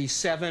hearts. The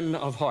 7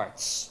 of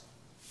hearts.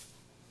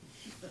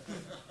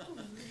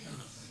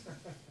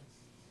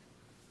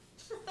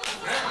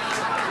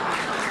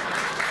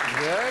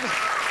 Good.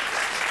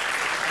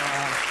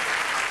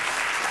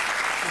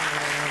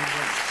 And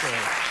let's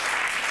see.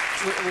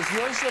 Was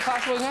yours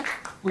possibly next?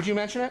 Would you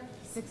mention it?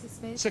 6 of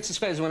spades. 6 of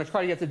spades. I'm going to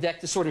try to get the deck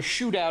to sort of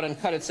shoot out and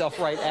cut itself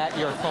right at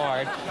your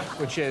card,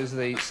 which is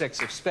the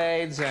 6 of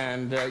spades.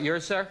 And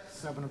yours, sir?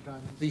 7 of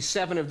diamonds. The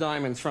 7 of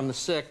diamonds, from the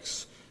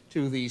 6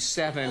 to the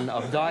 7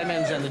 of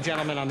diamonds. And the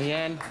gentleman on the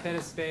end? 10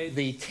 of spades.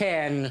 The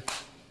 10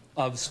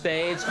 of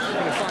spades. I'm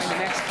going to find the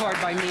next card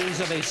by means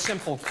of a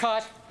simple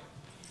cut.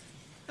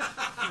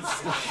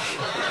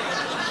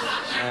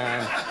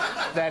 And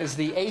that is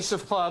the ace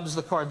of clubs,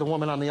 the card the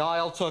woman on the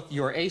aisle took.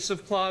 Your ace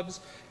of clubs.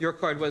 Your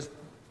card was...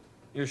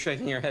 You're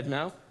shaking your head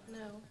no?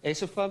 No.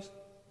 Ace of clubs?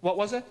 What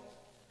was it?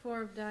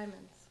 4 of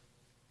diamonds.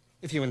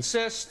 If you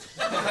insist.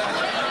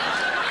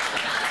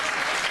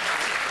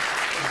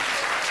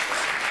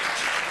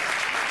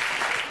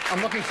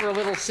 I'm looking for a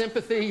little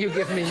sympathy. You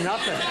give me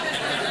nothing.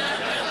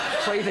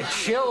 Play the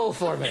chill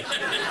for me.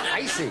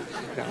 Icy.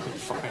 No,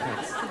 fine.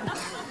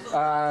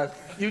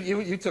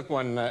 You took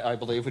one, I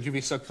believe. Would you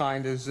be so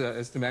kind as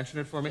to mention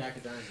it for me? Jack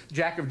of diamonds.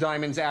 Jack of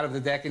diamonds out of the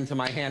deck into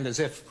my hand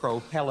as if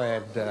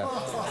propelled. Jack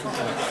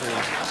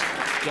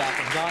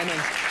of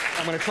diamonds.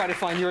 I'm going to try to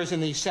find yours in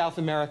the South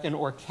American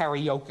or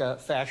karaoke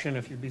fashion,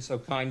 if you'd be so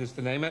kind as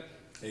to name it.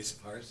 Ace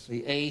of hearts.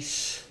 The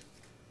ace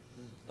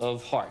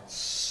of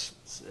hearts.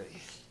 Let's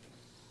see.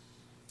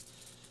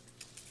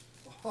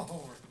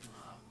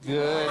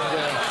 Good.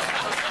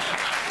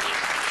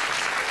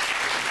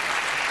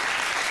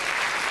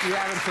 You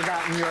haven't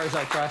forgotten yours,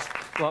 I trust.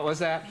 What was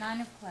that?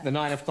 9 of clubs. The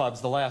 9 of clubs,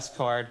 the last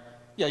card.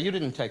 Yeah, you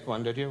didn't take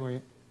one, did you? Were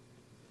you?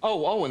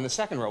 Oh, in the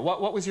second row.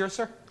 What was yours,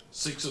 sir?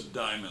 6 of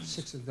diamonds.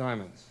 6 of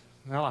diamonds.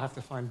 Well, I'll have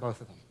to find both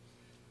of them.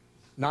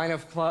 9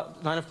 of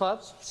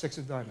clubs, 6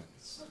 of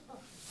diamonds.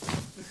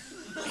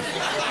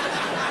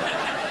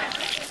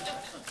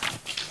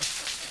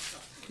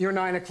 Your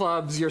 9 of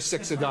clubs, your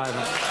 6 of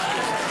diamonds.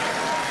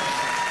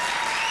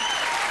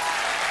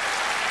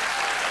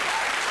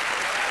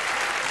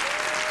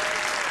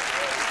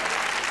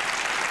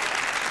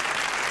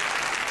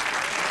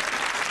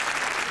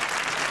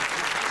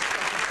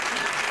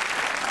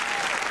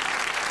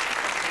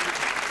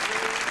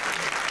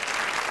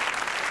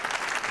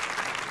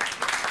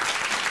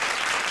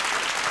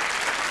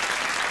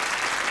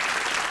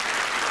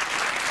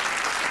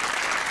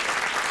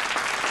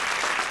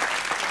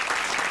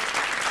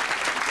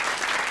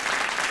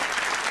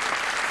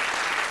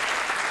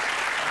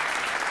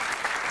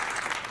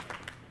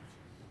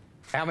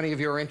 How many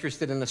of you are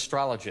interested in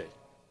astrology?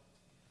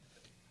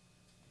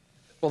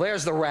 Well,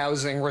 there's the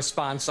rousing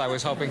response I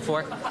was hoping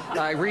for.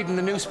 I read in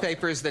the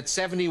newspapers that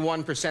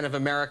 71% of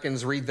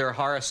Americans read their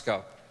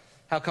horoscope.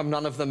 How come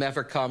none of them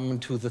ever come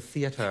to the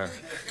theater?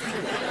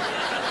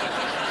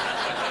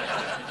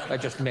 I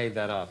just made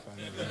that up.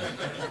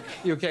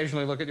 You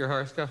occasionally look at your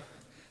horoscope?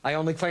 I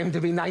only claim to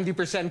be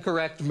 90%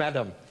 correct,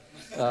 madam.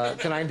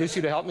 Can I induce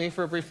you to help me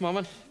for a brief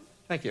moment?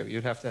 Thank you.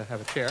 You'd have to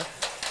have a chair.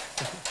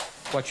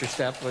 What's your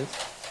step, please?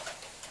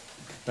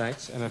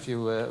 Thanks. And if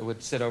you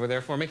would sit over there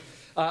for me.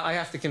 I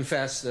have to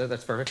confess,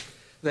 that's perfect,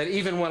 that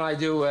even when I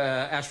do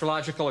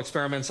astrological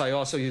experiments, I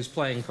also use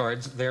playing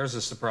cards. There's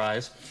a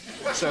surprise.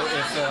 So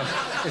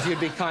if you'd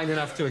be kind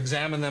enough to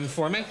examine them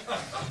for me,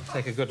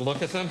 take a good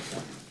look at them.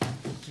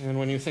 And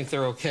when you think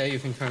they're okay, you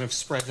can kind of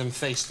spread them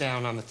face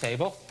down on the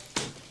table.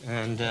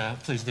 And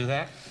please do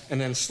that. And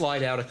then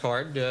slide out a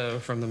card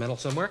from the middle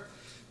somewhere.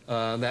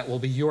 That will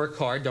be your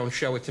card. Don't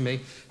show it to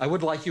me. I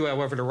would like you,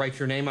 however, to write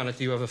your name on it.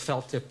 Do you have a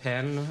felt tip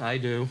pen? I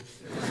do.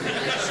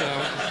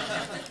 So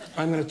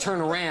I'm going to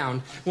turn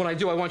around. When I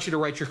do, I want you to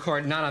write your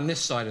card not on this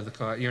side of the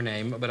card, your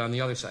name, but on the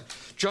other side.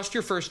 Just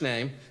your first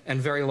name and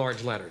very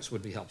large letters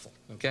would be helpful,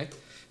 okay?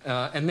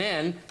 And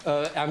then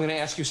I'm going to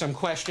ask you some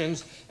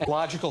questions.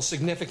 Logical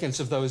significance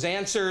of those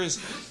answers.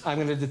 I'm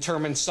going to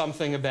determine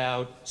something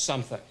about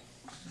something.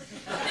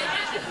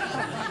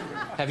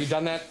 Have you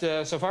done that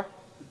so far?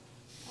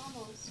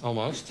 Almost.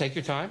 Almost. Take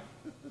your time.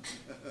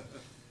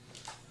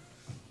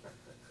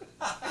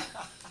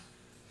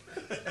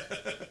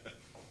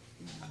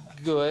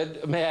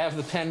 Good. May I have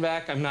the pen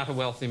back? I'm not a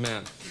wealthy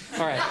man.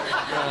 All right.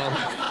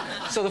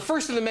 So the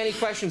first of the many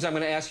questions I'm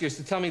going to ask you is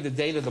to tell me the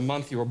date of the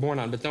month you were born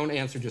on, but don't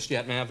answer just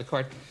yet. May I have the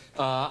card?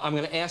 I'm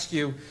going to ask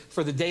you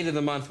for the date of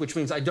the month, which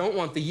means I don't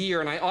want the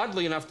year, and I,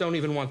 oddly enough, don't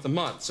even want the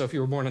month. So if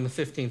you were born on the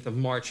 15th of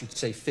March, you'd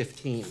say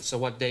 15. So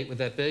what date would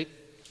that be?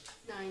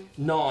 9.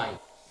 9.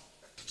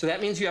 So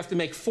that means you have to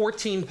make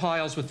 14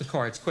 piles with the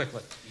cards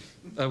quickly.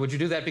 Would you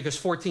do that? Because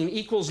 14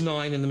 equals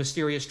 9 in the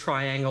mysterious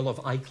triangle of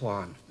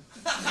Eichlon.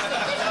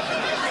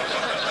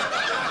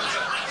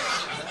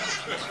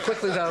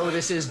 Quickly, though,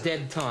 this is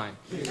dead time.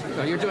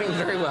 No, you're doing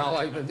very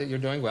well. You're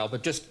doing well,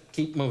 but just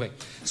keep moving.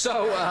 So,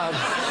 all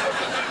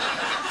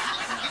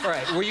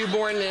right, were you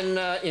born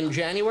in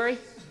January?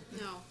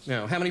 No.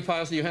 No. How many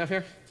piles do you have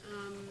here?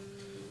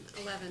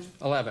 11.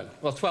 11.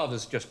 Well, 12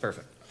 is just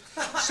perfect.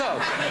 So,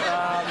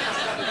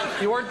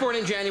 you weren't born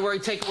in January.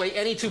 Take away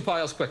any 2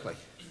 piles quickly.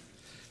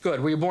 Good.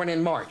 Were you born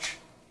in March?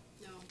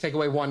 No. Take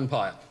away 1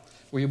 pile.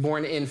 Were you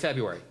born in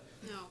February?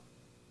 No.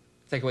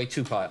 Take away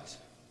 2 piles.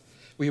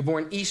 Were you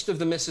born east of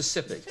the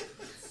Mississippi?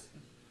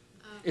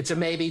 It's a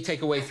maybe.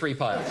 Take away 3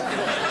 piles.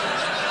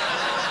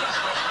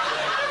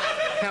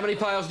 How many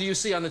piles do you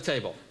see on the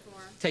table?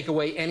 4. Take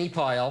away any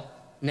pile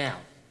now.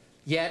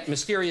 Yet,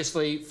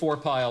 mysteriously, 4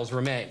 piles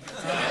remain.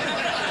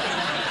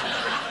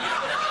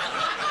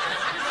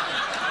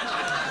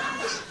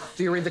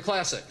 Do you read the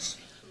classics?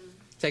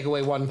 Take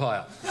away 1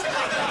 pile.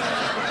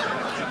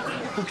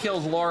 Who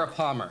killed Laura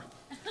Palmer?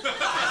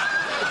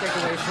 Take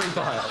away 3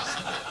 piles.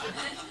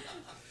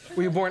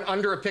 Were you born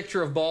under a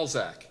picture of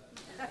Balzac?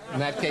 In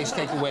that case,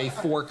 take away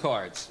 4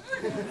 cards.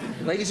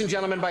 Ladies and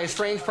gentlemen, by a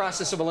strange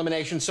process of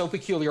elimination so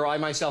peculiar, I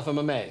myself am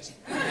amazed.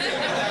 We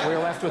are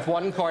left with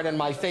 1 card and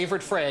my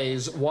favorite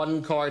phrase,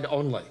 1 card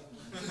only.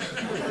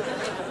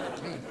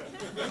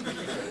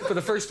 For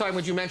the first time,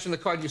 would you mention the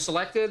card you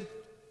selected?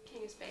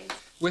 King of Spades.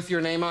 With your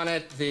name on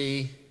it,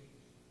 the...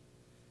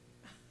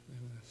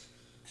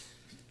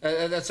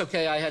 that's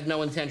okay, I had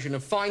no intention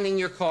of finding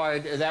your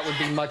card. That would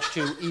be much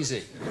too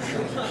easy.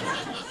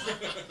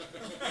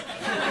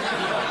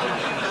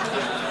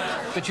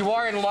 But you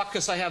are in luck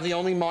because I have the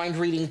only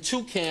mind-reading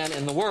toucan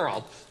in the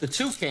world. The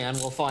toucan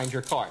will find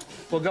your card.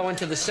 We'll go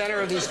into the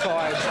center of these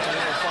cards and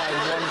we'll find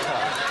 1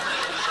 card.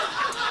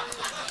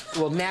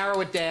 We'll narrow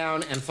it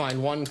down and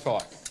find 1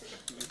 card.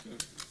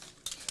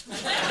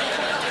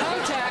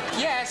 Contact,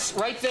 yes,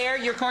 right there.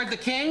 Your card, the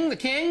king. The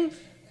king.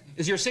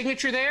 Is your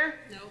signature there?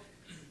 No.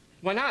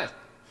 Why not?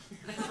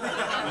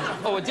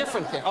 Oh, a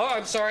different thing. Oh,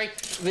 I'm sorry.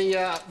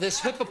 This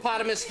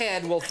hippopotamus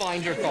head will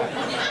find your card.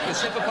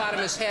 This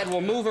hippopotamus head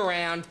will move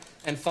around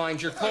and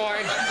find your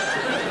card.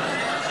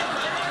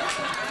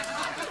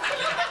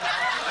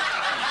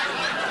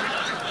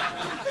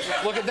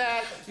 Look at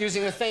that,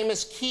 using the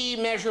famous key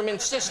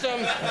measurement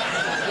system.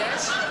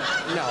 Yes?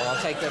 No, I'll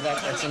take that.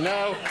 That's a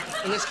no.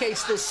 In this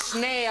case, this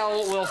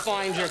snail will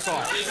find your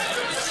card.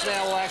 The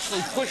snail will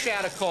actually push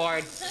out a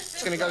card.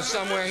 It's going to go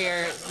somewhere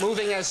here,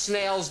 moving as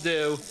snails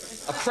do.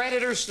 A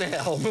predator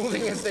snail,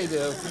 moving as they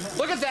do.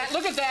 Look at that,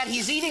 look at that.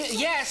 He's eating.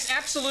 Yes,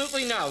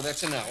 absolutely no.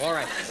 That's a no. All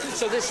right.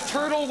 So this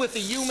turtle with the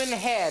human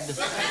head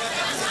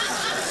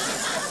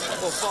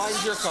will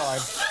find your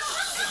card.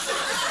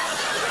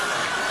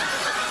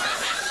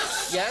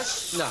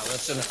 Yes? No,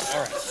 that's a no.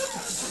 All right.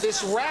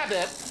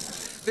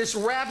 This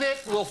rabbit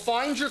will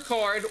find your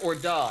card or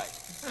die.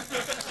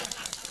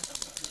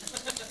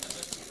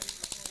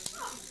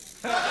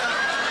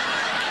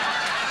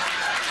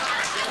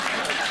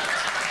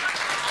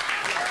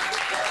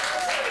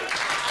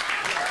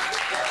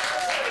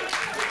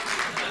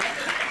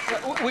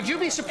 Would you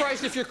be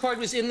surprised if your card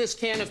was in this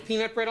can of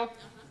peanut brittle?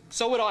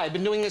 So would I. I've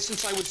been doing this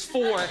since I was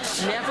 4,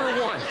 never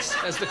once.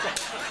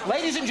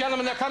 Ladies and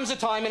gentlemen, there comes a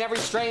time in every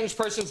strange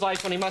person's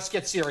life when he must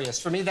get serious.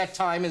 For me, that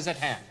time is at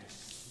hand.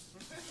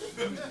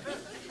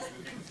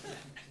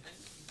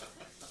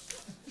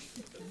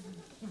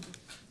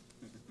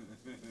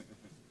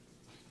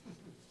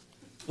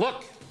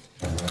 Look,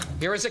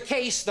 here is a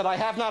case that I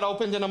have not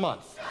opened in a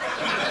month.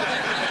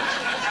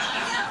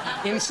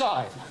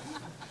 Inside,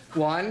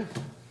 1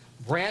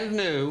 brand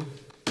new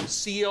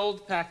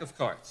sealed pack of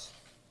cards.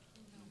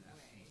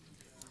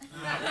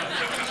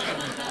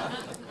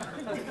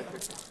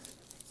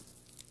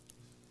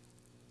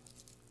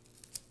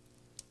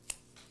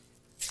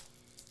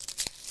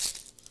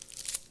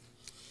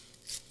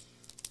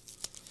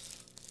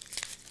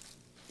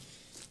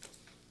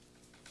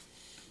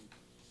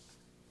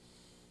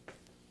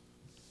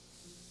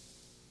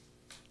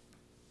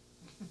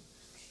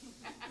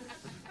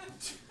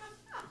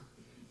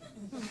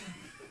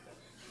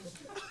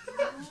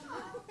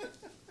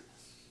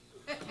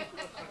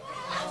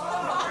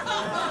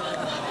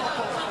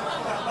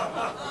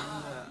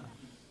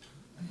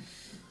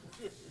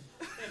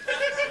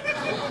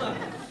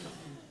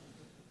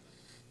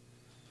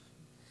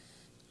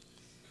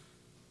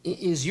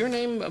 Is your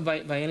name,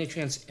 by any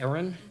chance,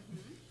 Erin?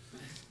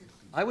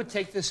 I would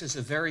take this as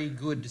a very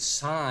good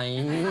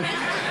sign.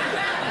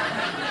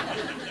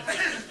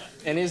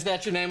 And is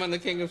that your name on the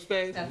King of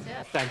Spades? That's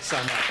it. Thanks so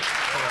much.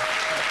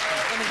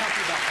 Let me help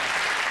you back up.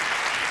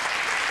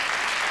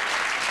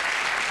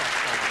 Thanks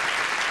so much.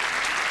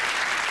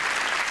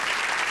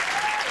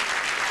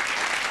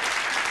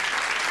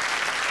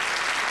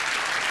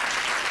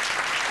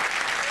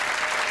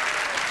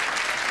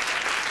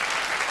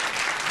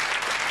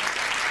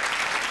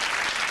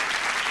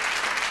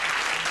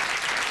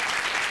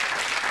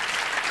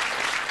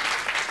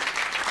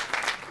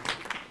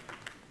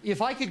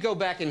 If I could go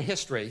back in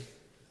history,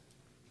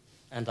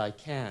 and I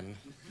can,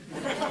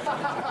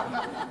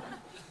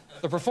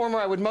 the performer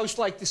I would most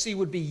like to see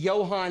would be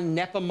Johann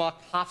Nepomuk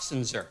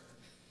Hofzinser,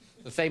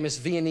 the famous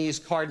Viennese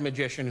card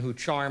magician who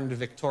charmed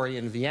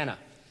Victorian Vienna.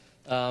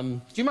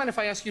 Do you mind if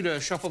I ask you to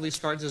shuffle these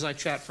cards as I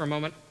chat for a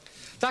moment?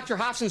 Dr.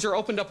 Hofzinser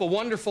opened up a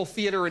wonderful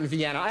theater in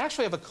Vienna. I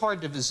actually have a card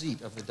de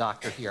visite of the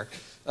doctor here.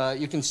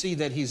 You can see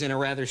that he's in a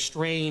rather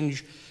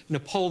strange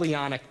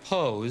Napoleonic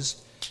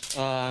pose.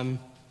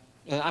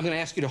 I'm going to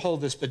ask you to hold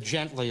this, but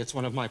gently. It's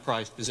one of my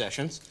prized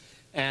possessions.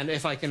 And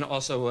if I can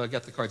also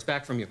get the cards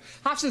back from you.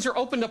 Hofzinser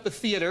opened up a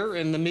theater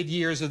in the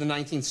mid-years of the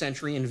 19th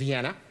century in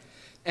Vienna,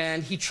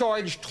 and he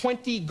charged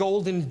 20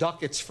 golden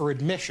ducats for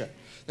admission.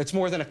 That's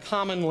more than a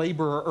common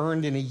laborer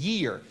earned in a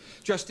year,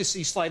 just to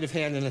see sleight of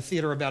hand in a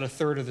theater about a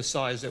third of the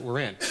size that we're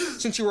in.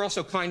 Since you were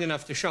also kind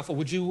enough to shuffle,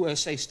 would you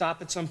say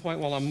stop at some point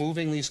while I'm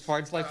moving these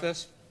cards like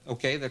this?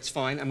 Okay, that's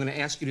fine. I'm going to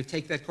ask you to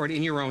take that card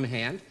in your own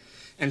hand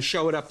and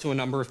show it up to a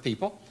number of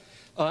people.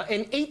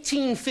 In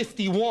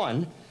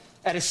 1851,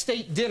 at a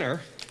state dinner,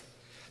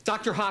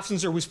 Dr.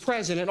 Hofzinser was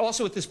present, and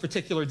also at this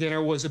particular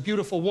dinner was a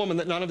beautiful woman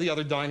that none of the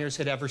other diners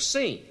had ever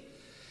seen.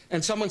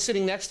 And someone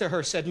sitting next to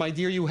her said, "My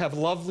dear, you have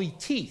lovely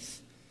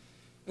teeth."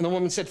 And the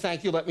woman said,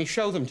 "Thank you, let me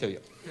show them to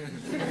you."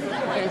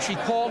 And she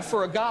called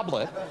for a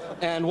goblet,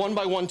 and one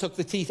by one took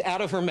the teeth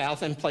out of her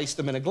mouth and placed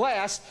them in a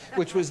glass,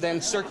 which was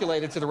then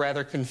circulated to the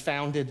rather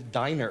confounded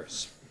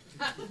diners.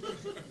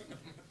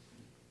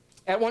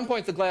 At one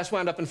point, the glass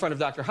wound up in front of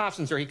Dr.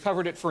 Hofzinser. He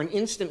covered it for an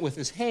instant with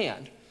his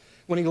hand.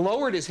 When he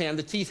lowered his hand,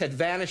 the teeth had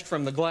vanished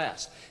from the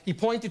glass. He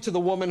pointed to the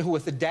woman who,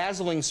 with a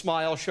dazzling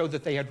smile, showed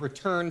that they had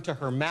returned to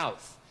her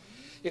mouth.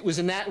 It was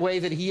in that way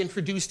that he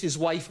introduced his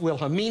wife,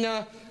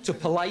 Wilhelmina, to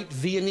polite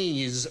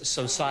Viennese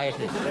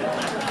society.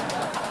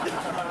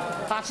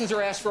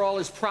 Hofzinser asked for all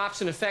his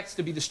props and effects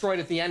to be destroyed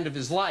at the end of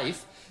his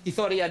life. He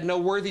thought he had no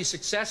worthy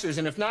successors,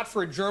 and if not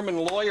for a German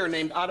lawyer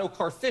named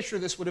Ottokar Fischer,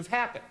 this would have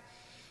happened.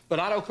 But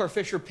Ottokar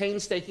Fischer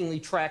painstakingly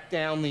tracked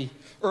down the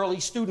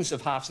early students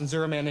of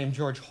Hofzinser, a man named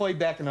George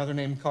Heubeck, another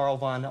named Karl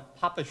von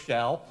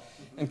Papeschel,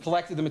 and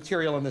collected the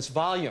material in this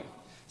volume.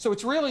 So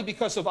it's really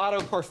because of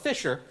Ottokar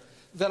Fischer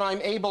that I'm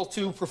able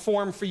to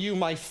perform for you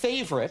my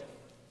favorite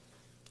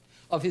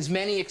of his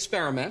many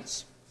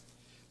experiments,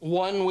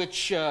 one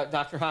which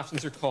Dr.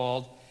 Hofzinser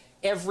called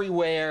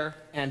Everywhere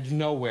and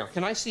Nowhere.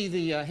 Can I see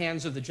the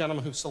hands of the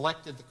gentleman who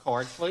selected the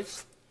card,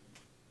 please?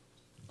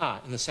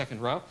 In the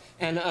second row.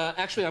 And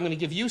actually, I'm going to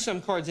give you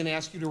some cards and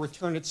ask you to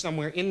return it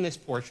somewhere in this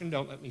portion.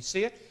 Don't let me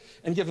see it.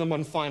 And give them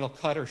one final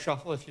cut or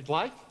shuffle if you'd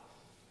like.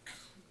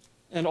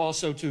 And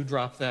also to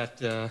drop that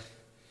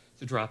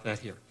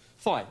here.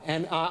 Fine.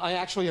 And I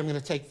actually am going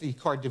to take the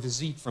card de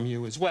visite from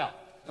you as well.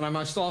 And I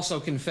must also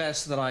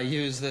confess that I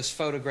use this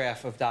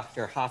photograph of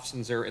Dr.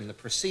 Hofzinser in the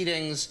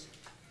proceedings.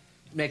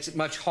 It makes it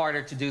much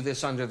harder to do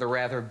this under the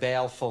rather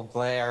baleful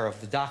glare of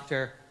the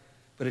doctor,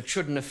 but it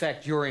shouldn't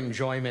affect your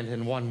enjoyment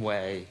in one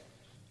way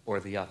or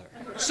the other.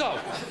 So,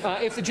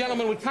 if the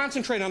gentleman would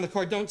concentrate on the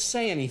card, don't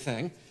say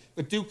anything,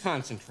 but do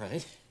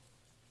concentrate.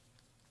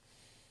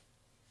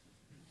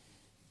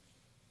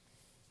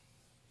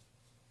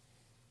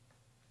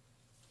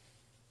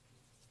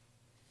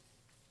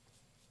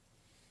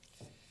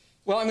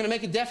 Well, I'm going to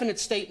make a definite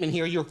statement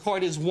here. Your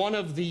card is one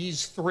of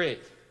these three.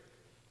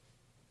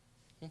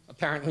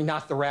 Apparently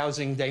not the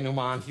rousing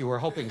denouement you were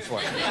hoping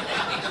for.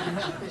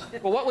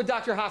 Well, what would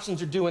Dr.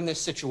 Hofzinser do in this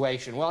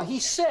situation? Well, he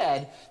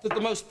said that the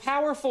most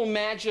powerful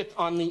magic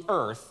on the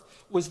earth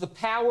was the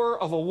power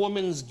of a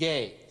woman's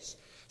gaze.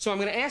 So I'm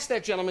going to ask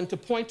that gentleman to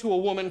point to a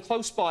woman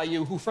close by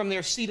you who, from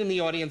their seat in the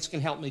audience, can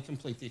help me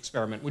complete the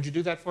experiment. Would you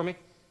do that for me?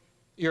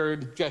 You're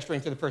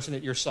gesturing to the person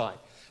at your side.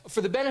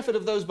 For the benefit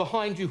of those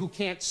behind you who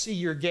can't see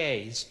your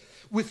gaze,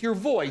 with your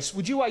voice,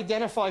 would you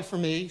identify for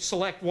me,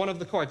 select one of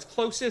the cards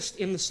closest,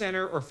 in the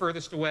center, or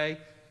furthest away?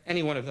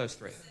 Any one of those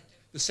three.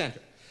 The center.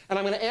 And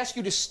I'm going to ask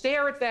you to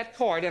stare at that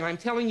card, and I'm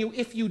telling you,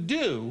 if you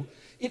do,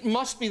 it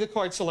must be the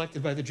card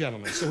selected by the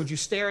gentleman. So would you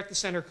stare at the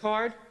center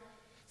card?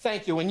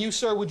 Thank you. And you,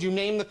 sir, would you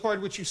name the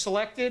card which you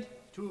selected?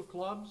 Two of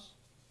clubs?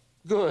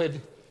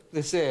 Good.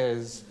 This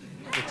is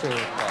the two of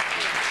clubs.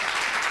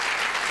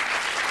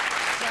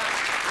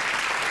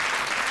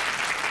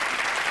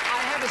 I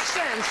have a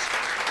sense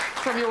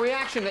from your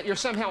reaction that you're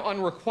somehow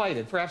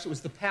unrequited. Perhaps it was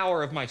the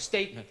power of my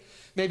statement.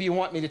 Maybe you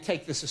want me to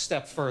take this a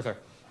step further.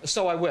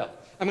 So I will.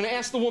 I'm going to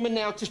ask the woman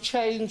now to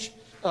change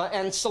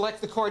and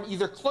select the card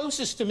either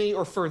closest to me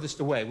or furthest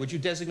away. Would you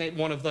designate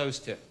one of those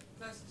two?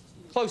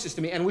 Closest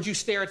to me. And would you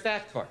stare at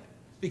that card?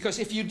 Because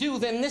if you do,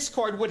 then this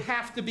card would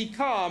have to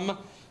become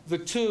the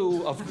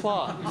 2 of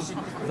clubs.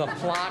 The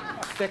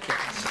plot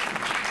thickens.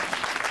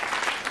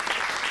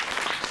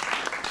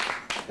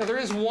 Now, there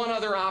is one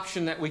other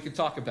option that we could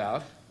talk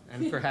about,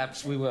 and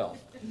perhaps we will.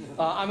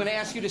 I'm going to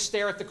ask you to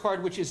stare at the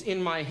card which is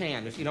in my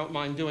hand. If you don't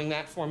mind doing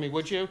that for me,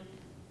 would you?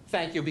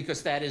 Thank you,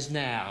 because that is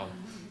now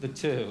the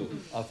 2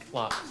 of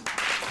clubs.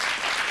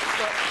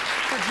 But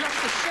for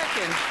just a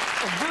second,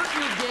 avert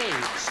your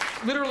gaze.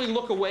 Literally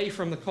look away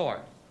from the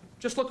card.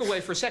 Just look away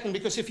for a second,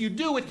 because if you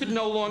do, it could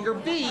no longer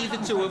be the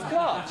 2 of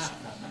clubs.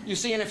 You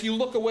see, and if you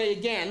look away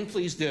again,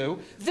 please do,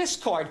 this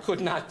card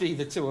could not be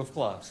the 2 of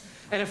clubs.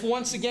 And if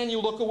once again you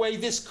look away,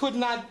 this could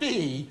not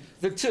be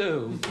the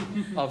 2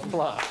 of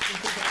clubs.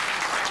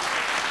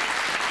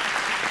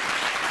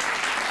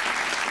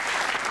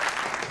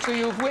 So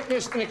you've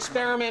witnessed an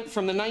experiment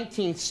from the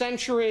 19th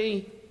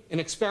century, an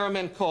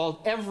experiment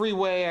called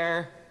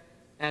Everywhere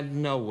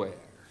and Nowhere.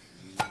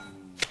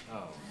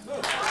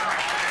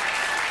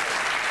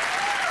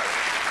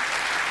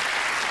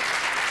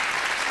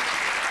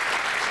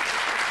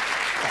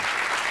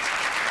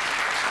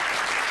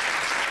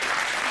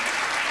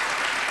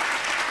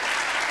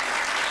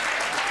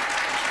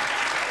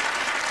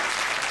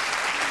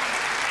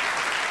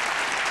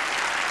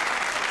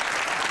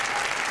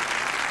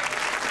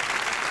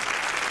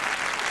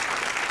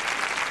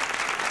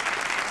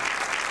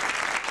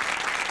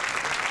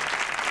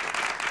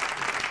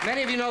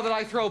 Many of you know that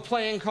I throw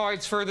playing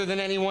cards further than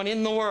anyone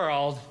in the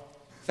world.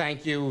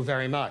 Thank you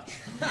very much.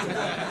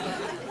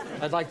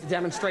 I'd like to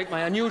demonstrate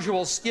my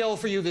unusual skill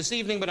for you this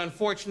evening, but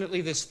unfortunately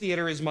this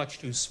theater is much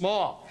too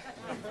small.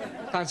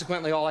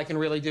 Consequently, all I can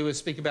really do is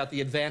speak about the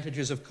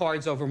advantages of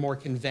cards over more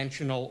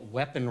conventional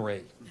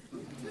weaponry.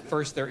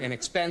 First, they're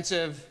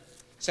inexpensive.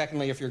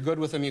 Secondly, if you're good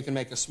with them, you can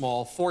make a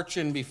small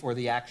fortune before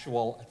the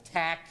actual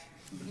attack.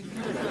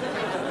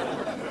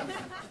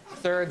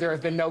 Third, there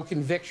have been no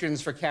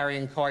convictions for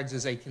carrying cards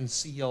as a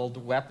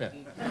concealed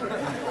weapon.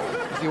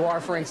 If you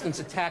are, for instance,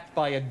 attacked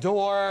by a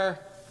door,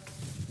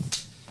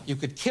 you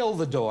could kill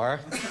the door,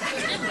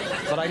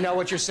 but I know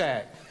what you're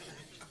saying.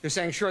 You're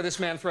saying, sure, this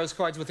man throws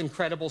cards with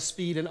incredible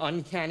speed and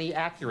uncanny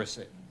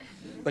accuracy.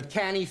 But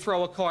can he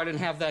throw a card and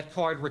have that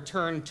card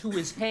returned to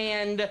his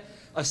hand,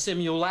 a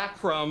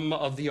simulacrum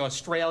of the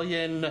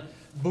Australian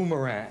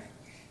boomerang?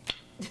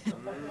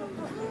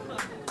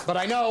 But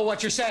I know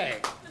what you're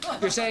saying.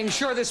 You're saying,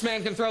 sure, this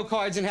man can throw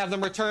cards and have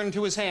them returned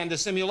to his hand, a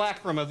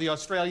simulacrum of the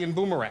Australian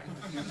boomerang.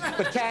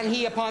 But can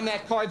he, upon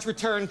that card's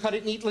return, cut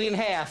it neatly in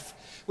half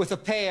with a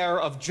pair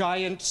of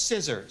giant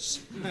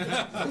scissors?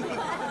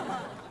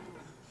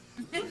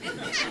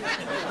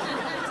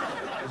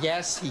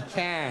 Yes, he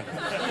can.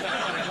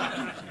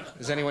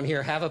 Does anyone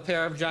here have a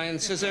pair of giant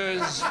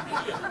scissors?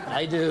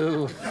 I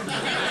do.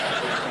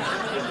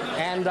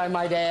 And I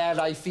might add,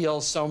 I feel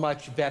so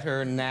much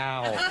better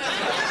now.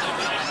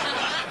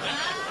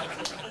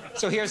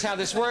 So here's how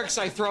this works.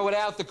 I throw it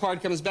out, the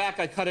card comes back,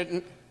 I cut it,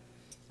 and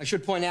I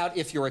should point out,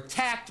 if you're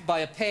attacked by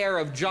a pair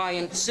of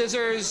giant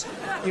scissors,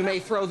 you may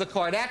throw the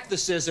card at the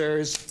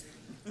scissors,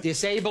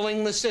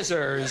 disabling the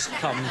scissors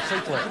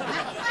completely.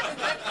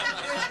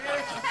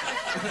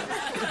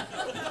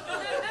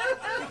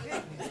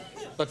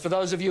 But for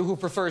those of you who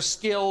prefer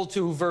skill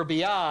to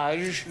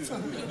verbiage,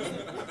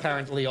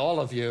 apparently all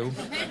of you,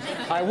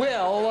 I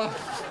will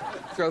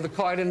throw the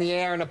card in the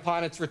air and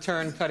upon its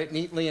return, cut it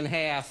neatly in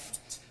half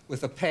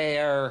with a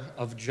pair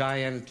of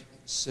giant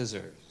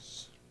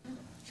scissors.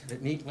 Cut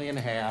it neatly in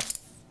half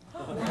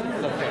with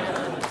a pair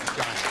of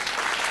giant.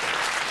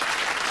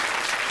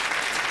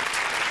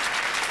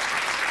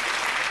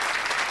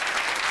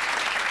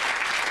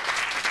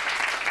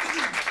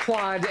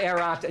 Quod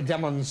erat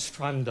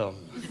demonstrandum.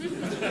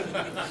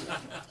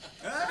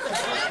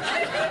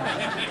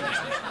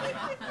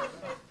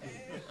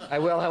 I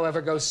will,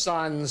 however, go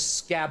sans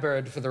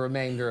scabbard for the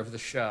remainder of the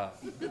show.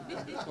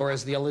 Or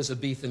as the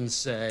Elizabethans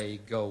say,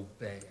 go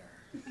bear.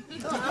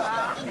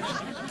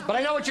 But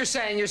I know what you're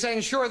saying. You're saying,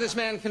 sure, this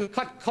man can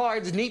cut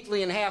cards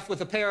neatly in half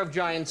with a pair of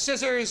giant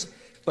scissors,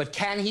 but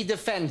can he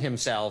defend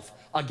himself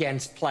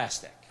against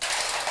plastic?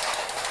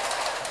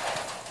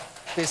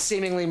 This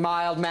seemingly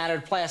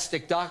mild-mannered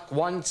plastic duck,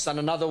 once on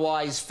an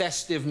otherwise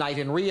festive night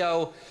in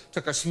Rio,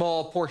 took a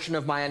small portion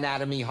of my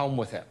anatomy home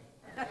with him.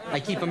 I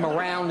keep him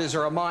around as a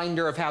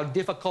reminder of how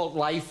difficult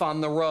life on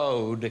the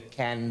road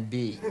can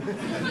be.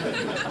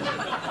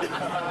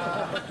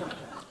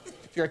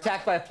 If you're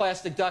attacked by a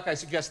plastic duck, I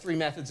suggest 3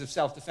 methods of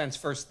self-defense.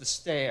 First, the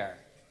stare.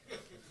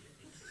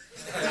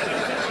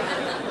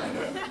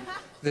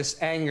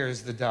 This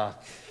angers the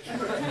duck.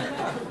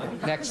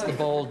 Next, the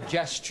bold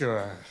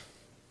gesture.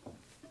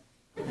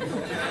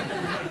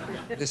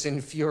 This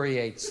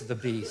infuriates the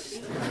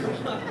beast.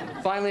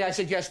 Finally, I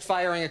suggest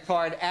firing a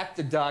card at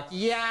the duck.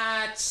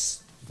 Yats!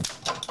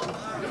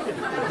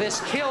 This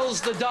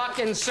kills the duck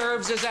and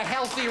serves as a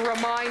healthy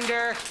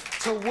reminder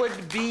to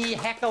would-be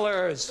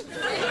hecklers.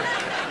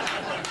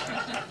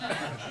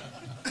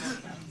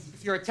 If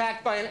If you're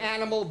attacked by an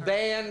animal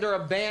band or a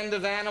band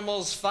of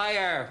animals,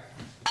 fire.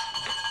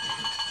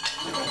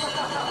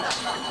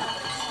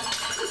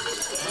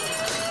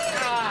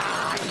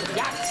 Ah,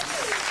 yes.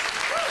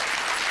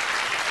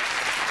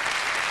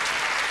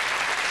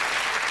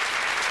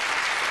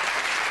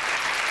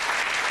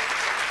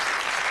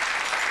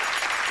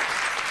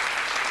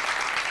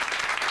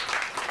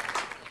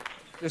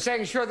 You're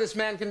saying, sure, this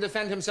man can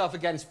defend himself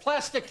against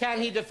plastic.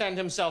 Can he defend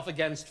himself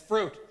against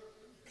fruit?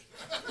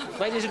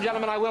 Ladies and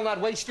gentlemen, I will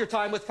not waste your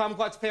time with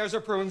kumquats, pears,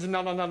 or prunes.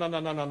 No, no, no, no, no,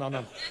 no, no, no,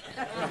 no.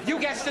 You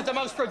guessed it, the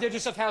most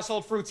prodigious of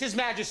household fruits, His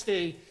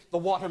Majesty, the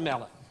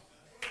watermelon.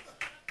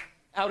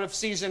 Out of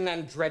season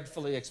and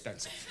dreadfully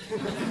expensive.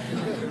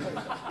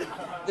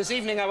 This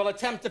evening, I will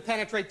attempt to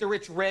penetrate the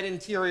rich red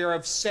interior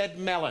of said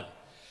melon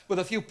with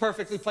a few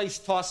perfectly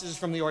placed tosses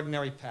from the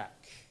ordinary pack.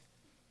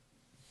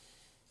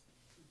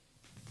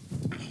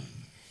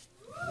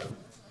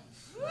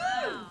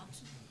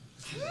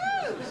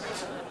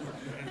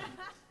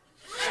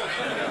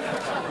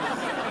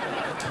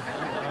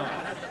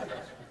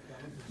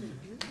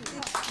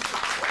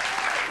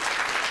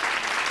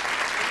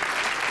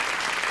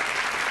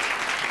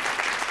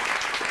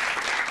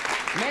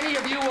 Many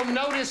of you will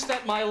notice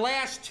that my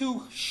last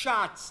two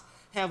shots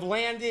have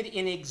landed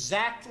in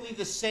exactly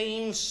the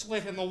same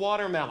slit in the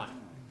watermelon.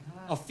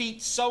 A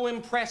feat so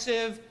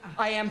impressive,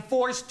 I am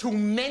forced to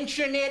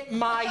mention it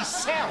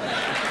myself.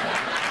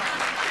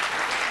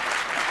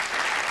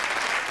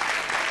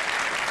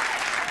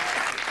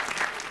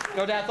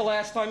 No doubt the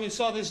last time you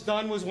saw this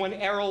done was when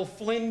Errol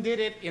Flynn did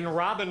it in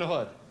Robin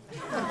Hood.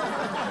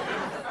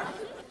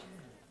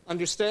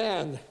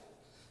 Understand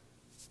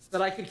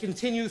that I could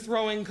continue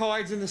throwing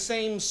cards in the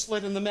same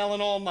slit in the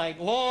melon all night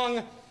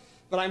long,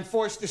 but I'm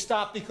forced to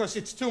stop because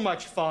it's too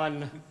much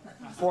fun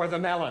for the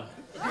melon.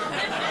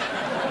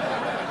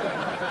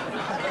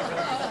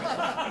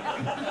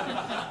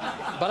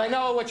 But I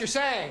know what you're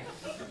saying.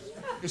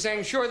 You're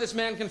saying, sure, this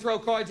man can throw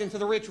cards into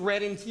the rich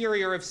red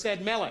interior of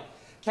said melon.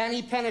 Can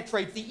he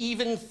penetrate the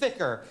even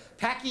thicker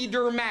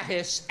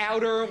pachydermatous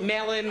outer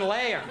melon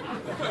layer?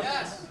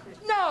 Yes.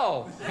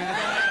 No!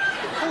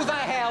 Who the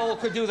hell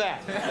could do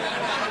that?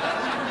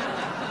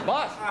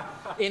 But,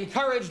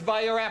 encouraged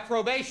by your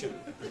approbation,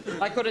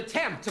 I could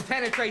attempt to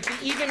penetrate the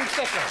even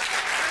thicker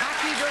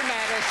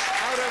pachydermatous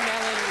outer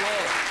melon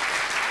layer.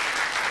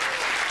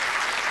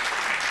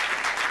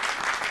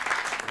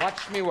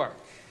 Watch me work.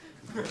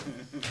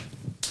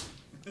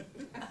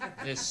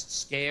 This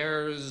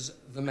scares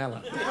the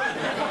melon.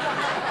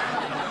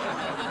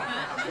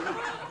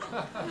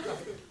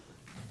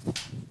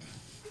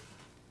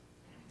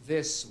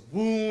 This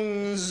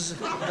wounds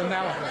the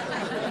melon.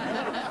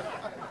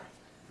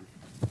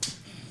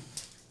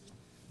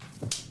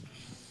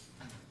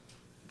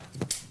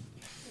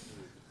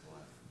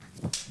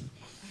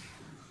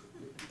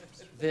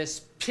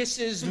 This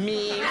pisses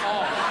me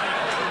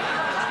off.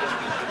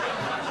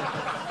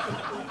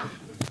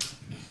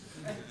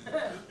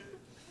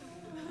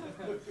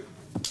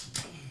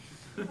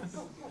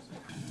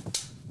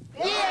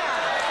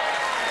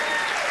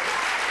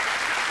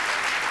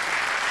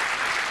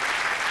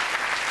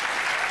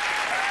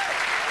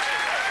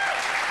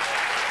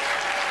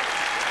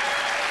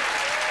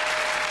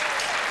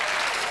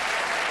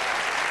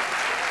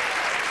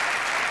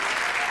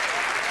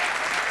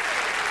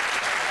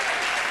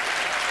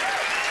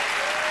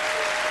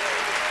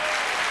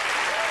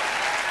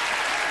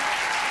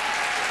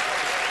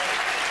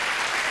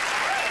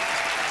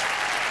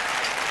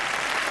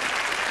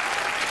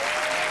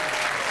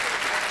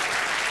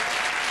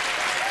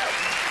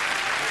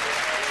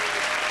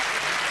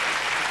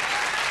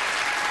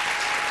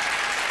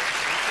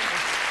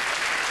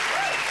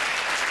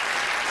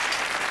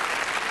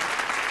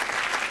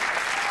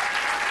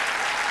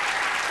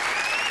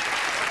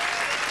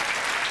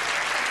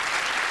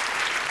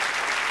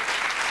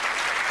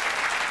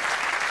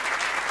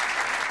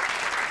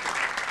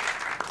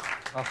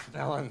 Oh,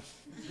 melon.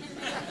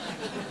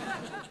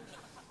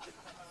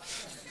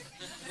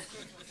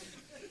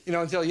 You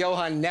know, until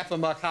Johann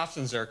Nepomuk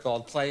Hofzinser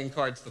called playing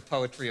cards the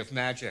poetry of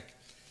magic,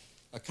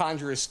 a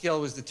conjurer's skill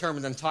was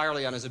determined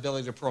entirely on his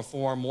ability to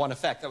perform one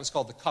effect. That was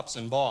called the cups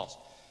and balls.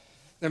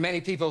 There are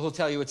many people who'll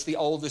tell you it's the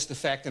oldest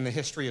effect in the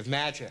history of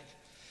magic.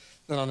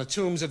 That on the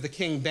tombs of the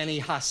king Beni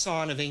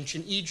Hassan of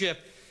ancient Egypt,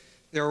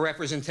 there are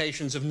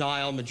representations of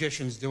Nile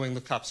magicians doing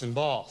the cups and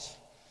balls.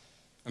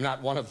 I'm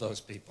not one of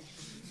those people.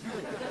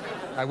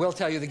 I will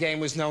tell you the game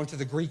was known to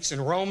the Greeks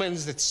and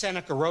Romans, that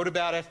Seneca wrote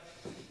about it,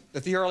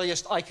 that the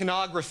earliest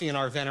iconography in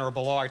our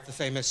venerable art, the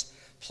famous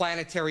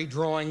planetary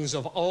drawings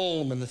of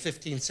Ulm in the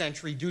 15th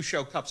century, do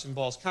show cups and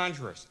balls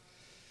conjurers.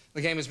 The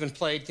game has been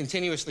played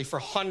continuously for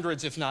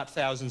hundreds, if not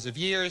thousands of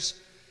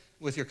years.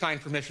 With your kind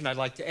permission, I'd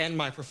like to end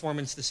my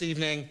performance this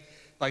evening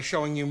by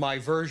showing you my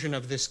version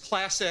of this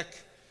classic,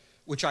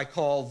 which I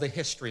call the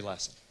history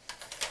lesson.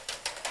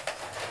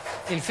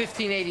 In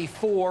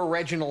 1584,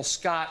 Reginald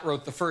Scott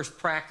wrote the first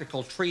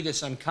practical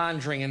treatise on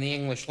conjuring in the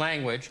English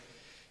language.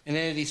 In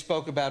it, he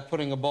spoke about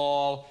putting a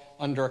ball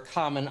under a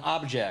common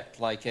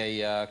object, like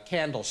a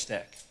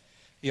candlestick.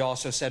 He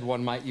also said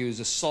one might use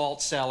a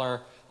salt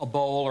cellar, a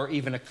bowl, or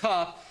even a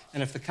cup,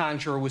 and if the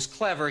conjurer was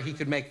clever, he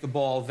could make the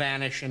ball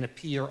vanish and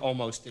appear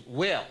almost at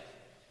will.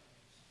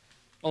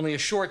 Only a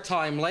short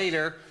time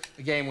later,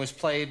 the game was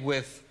played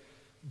with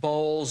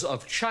bowls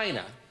of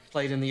china,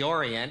 played in the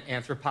Orient.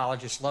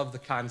 Anthropologists love the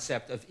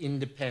concept of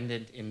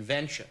independent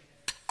invention.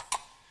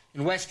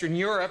 In Western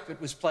Europe,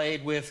 it was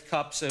played with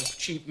cups of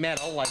cheap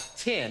metal, like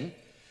tin,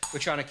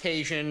 which on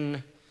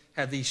occasion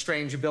had the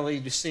strange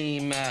ability to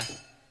seem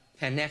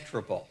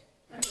penetrable.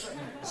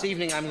 This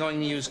evening, I'm going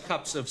to use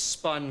cups of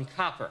spun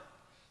copper,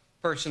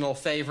 personal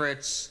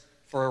favorites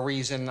for a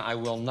reason I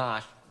will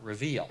not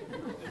reveal.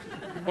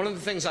 One of the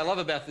things I love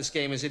about this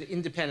game is it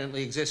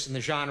independently exists in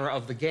the genre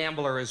of the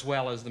gambler as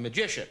well as the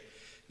magician.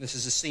 This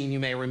is a scene you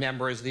may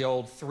remember as the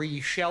old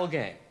three-shell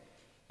game.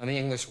 On the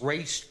English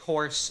race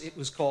course, it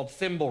was called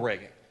thimble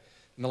rigging.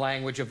 In the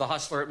language of the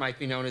hustler, it might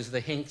be known as the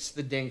hinks,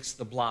 the dinks,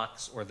 the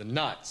blocks, or the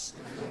nuts.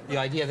 The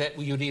idea that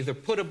you'd either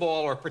put a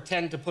ball or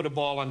pretend to put a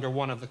ball under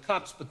one of the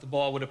cups, but the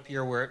ball would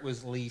appear where it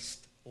was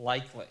least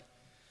likely.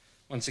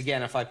 Once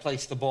again, if I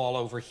place the ball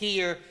over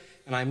here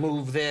and I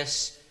move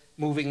this,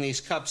 moving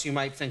these cups, you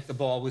might think the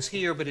ball was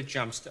here, but it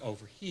jumps to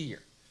over here.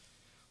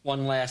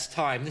 One last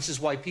time. This is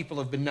why people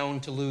have been known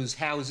to lose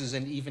houses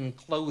and even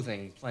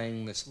clothing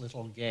playing this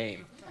little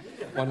game.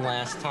 One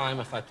last time,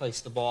 if I place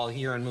the ball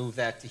here and move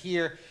that to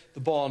here, the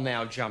ball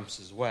now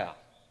jumps as well.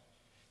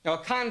 Now, a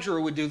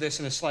conjurer would do this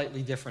in a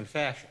slightly different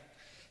fashion.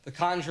 The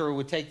conjurer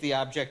would take the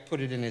object,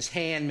 put it in his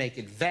hand, make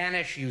it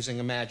vanish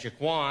using a magic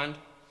wand.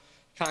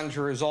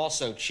 Conjurers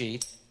also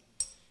cheat.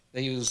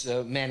 They use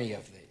many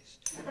of these.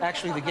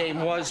 Actually, the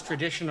game was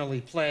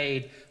traditionally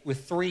played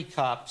with 3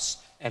 cups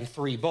and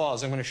 3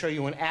 balls. I'm going to show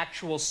you an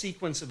actual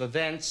sequence of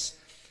events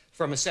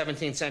from a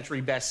 17th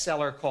century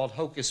bestseller called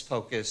Hocus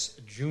Pocus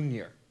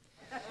Jr.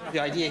 The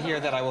idea here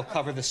that I will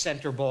cover the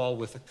center ball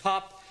with a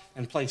cup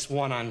and place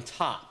one on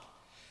top.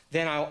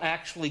 Then I'll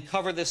actually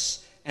cover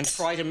this and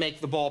try to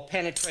make the ball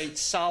penetrate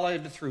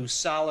solid through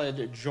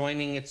solid,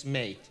 joining its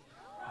mate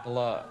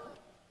below.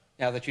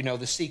 Now that you know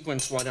the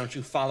sequence, why don't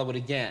you follow it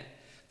again?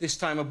 This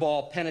time a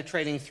ball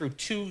penetrating through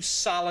 2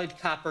 solid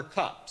copper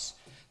cups.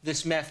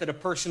 This method, a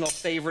personal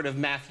favorite of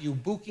Matthew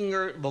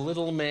Buchinger, the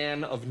little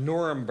man of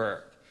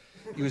Nuremberg.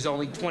 He was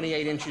only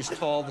 28 inches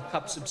tall. The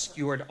cups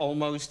obscured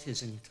almost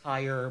his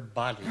entire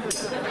body.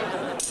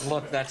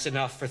 Look, that's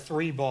enough for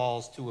 3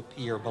 balls to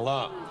appear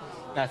below.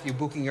 Matthew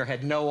Buchinger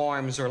had no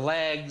arms or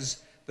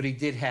legs, but he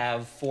did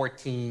have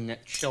 14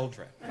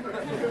 children.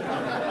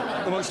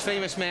 The most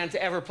famous man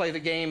to ever play the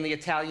game, the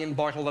Italian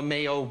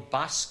Bartolomeo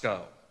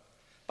Bosco.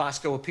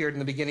 Bosco appeared in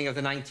the beginning of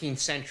the 19th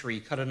century.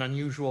 He cut an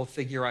unusual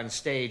figure on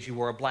stage. He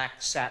wore a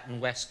black satin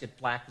waistcoat,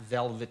 black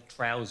velvet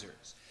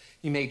trousers.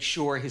 He made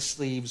sure his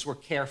sleeves were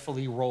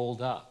carefully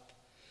rolled up.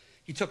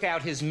 He took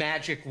out his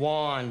magic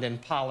wand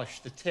and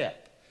polished the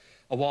tip,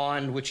 a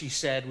wand which he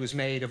said was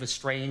made of a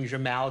strange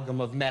amalgam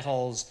of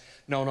metals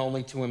known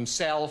only to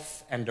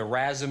himself and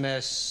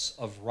Erasmus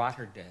of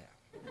Rotterdam.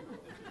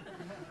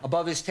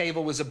 Above his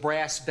table was a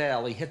brass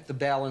bell. He hit the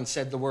bell and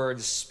said the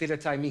words,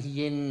 Spiritae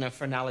mihi in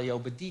infernali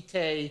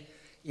obedite,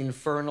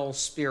 infernal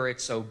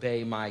spirits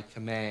obey my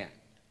command.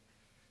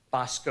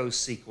 Bosco's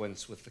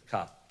sequence with the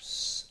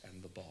cups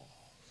and the balls.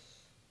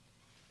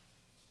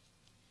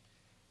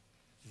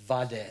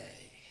 Vade.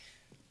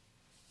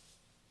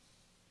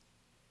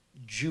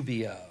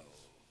 Jubio.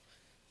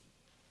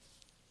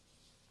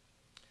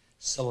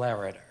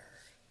 Celerator.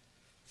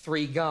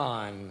 3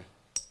 gone,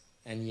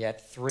 and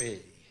yet 3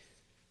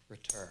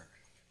 return.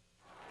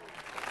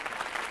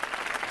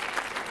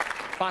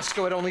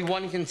 Bosco had only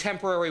one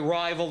contemporary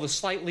rival, the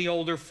slightly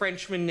older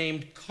Frenchman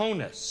named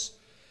Conus,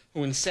 who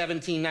in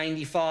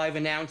 1795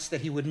 announced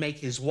that he would make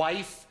his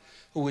wife,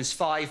 who was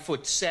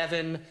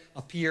 5'7",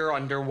 appear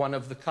under one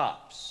of the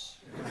cups.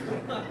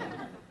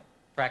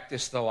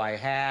 Practice though I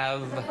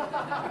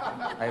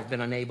have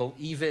been unable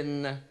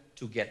even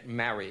to get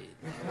married.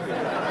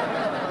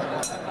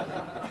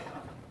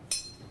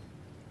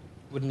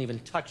 Wouldn't even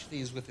touch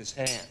these with his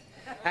hand.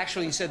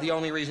 Actually, he said the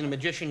only reason a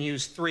magician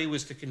used 3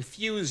 was to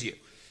confuse you.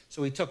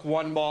 So he took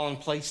 1 ball and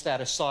placed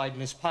that aside in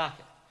his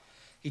pocket.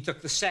 He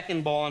took the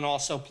 2nd ball and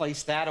also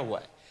placed that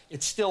away.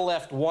 It still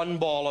left 1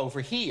 ball over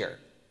here,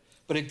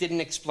 but it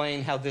didn't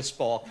explain how this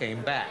ball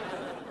came back.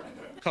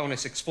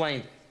 Conus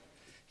explained it.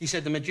 He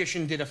said the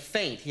magician did a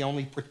feint. He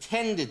only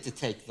pretended to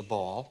take the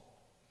ball.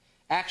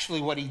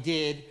 Actually, what he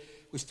did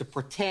was to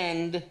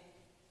pretend,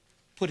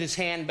 put his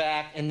hand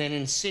back, and then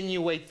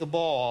insinuate the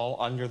ball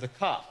under the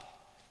cup.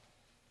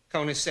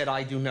 Conus said,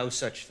 I do no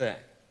such thing.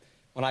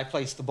 When I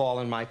place the ball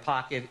in my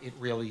pocket, it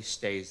really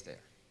stays there.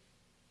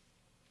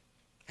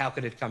 How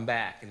could it come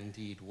back, and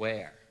indeed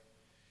where?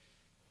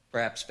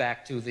 Perhaps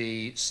back to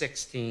the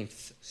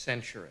 16th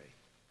century.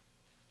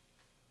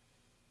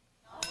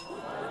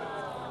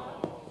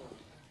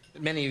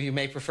 But many of you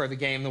may prefer the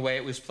game the way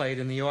it was played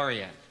in the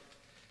Orient,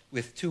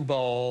 with 2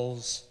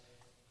 bowls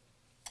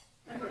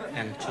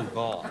and 2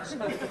 balls.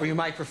 Or you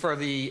might prefer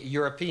the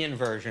European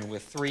version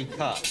with 3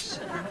 cups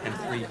and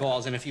 3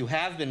 balls. And if you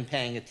have been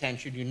paying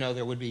attention, you know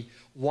there would be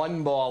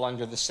 1 ball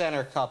under the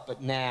center cup,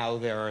 but now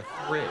there are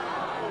 3.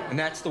 And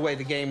that's the way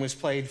the game was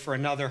played for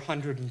another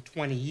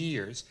 120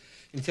 years,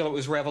 until it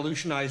was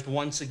revolutionized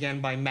once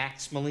again by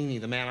Max Malini,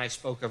 the man I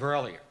spoke of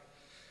earlier.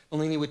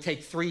 Malini would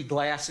take 3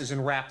 glasses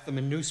and wrap them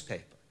in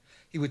newspaper.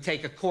 He would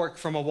take a cork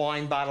from a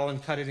wine bottle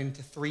and cut it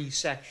into 3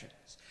 sections.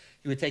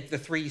 He would take the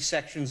 3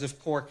 sections of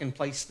cork and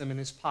place them in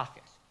his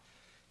pocket.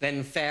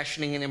 Then,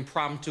 fashioning an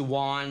impromptu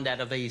wand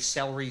out of a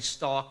celery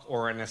stalk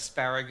or an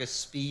asparagus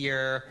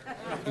spear,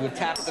 he would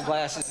tap the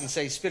glasses and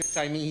say,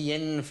 "Spiritai mihi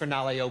in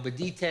finale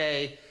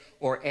obedite,"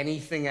 or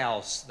anything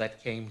else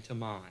that came to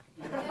mind.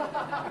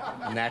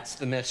 And that's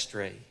the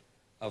mystery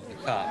of the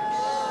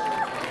cups.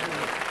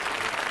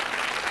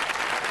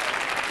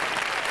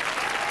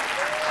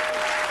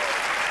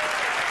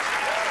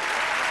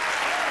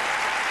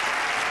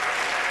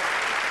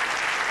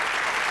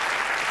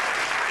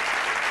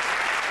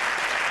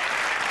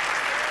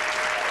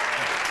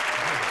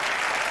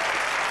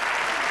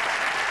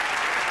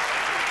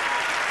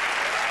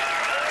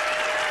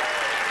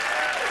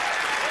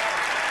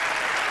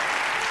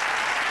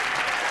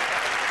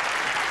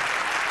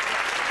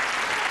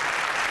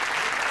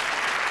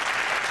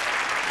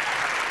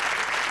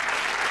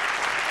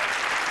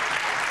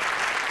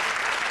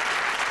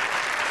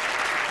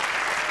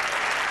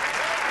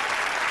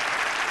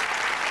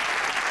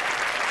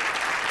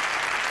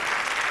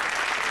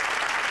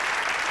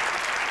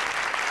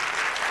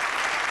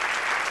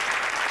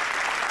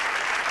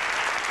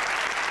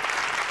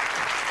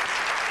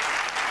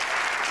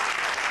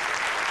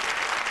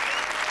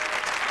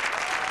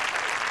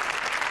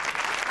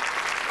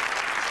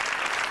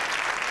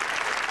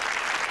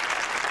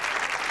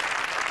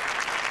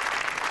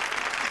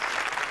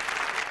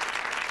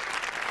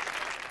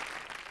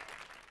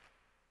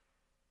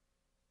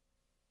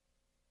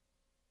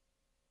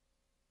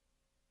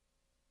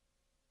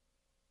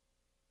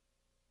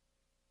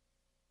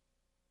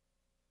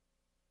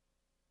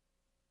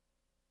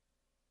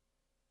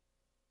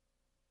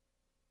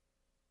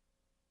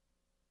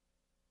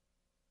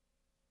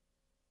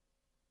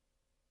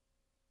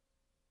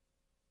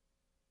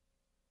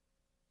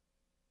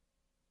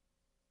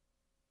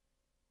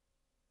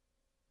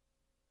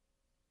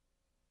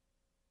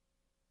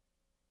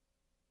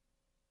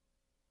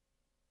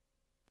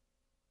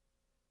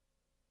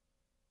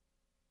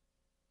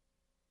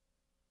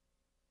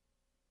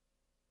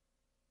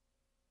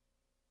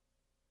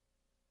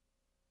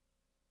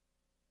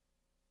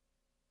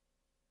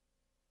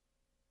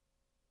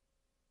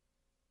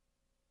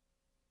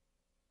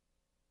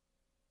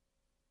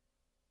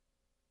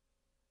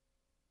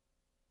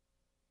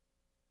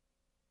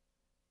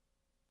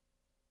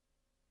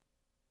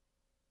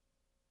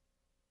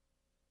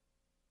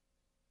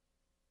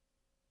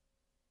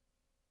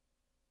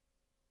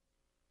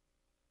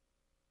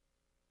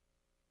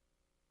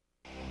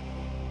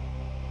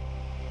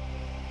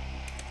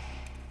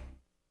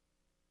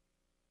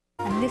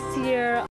 And this year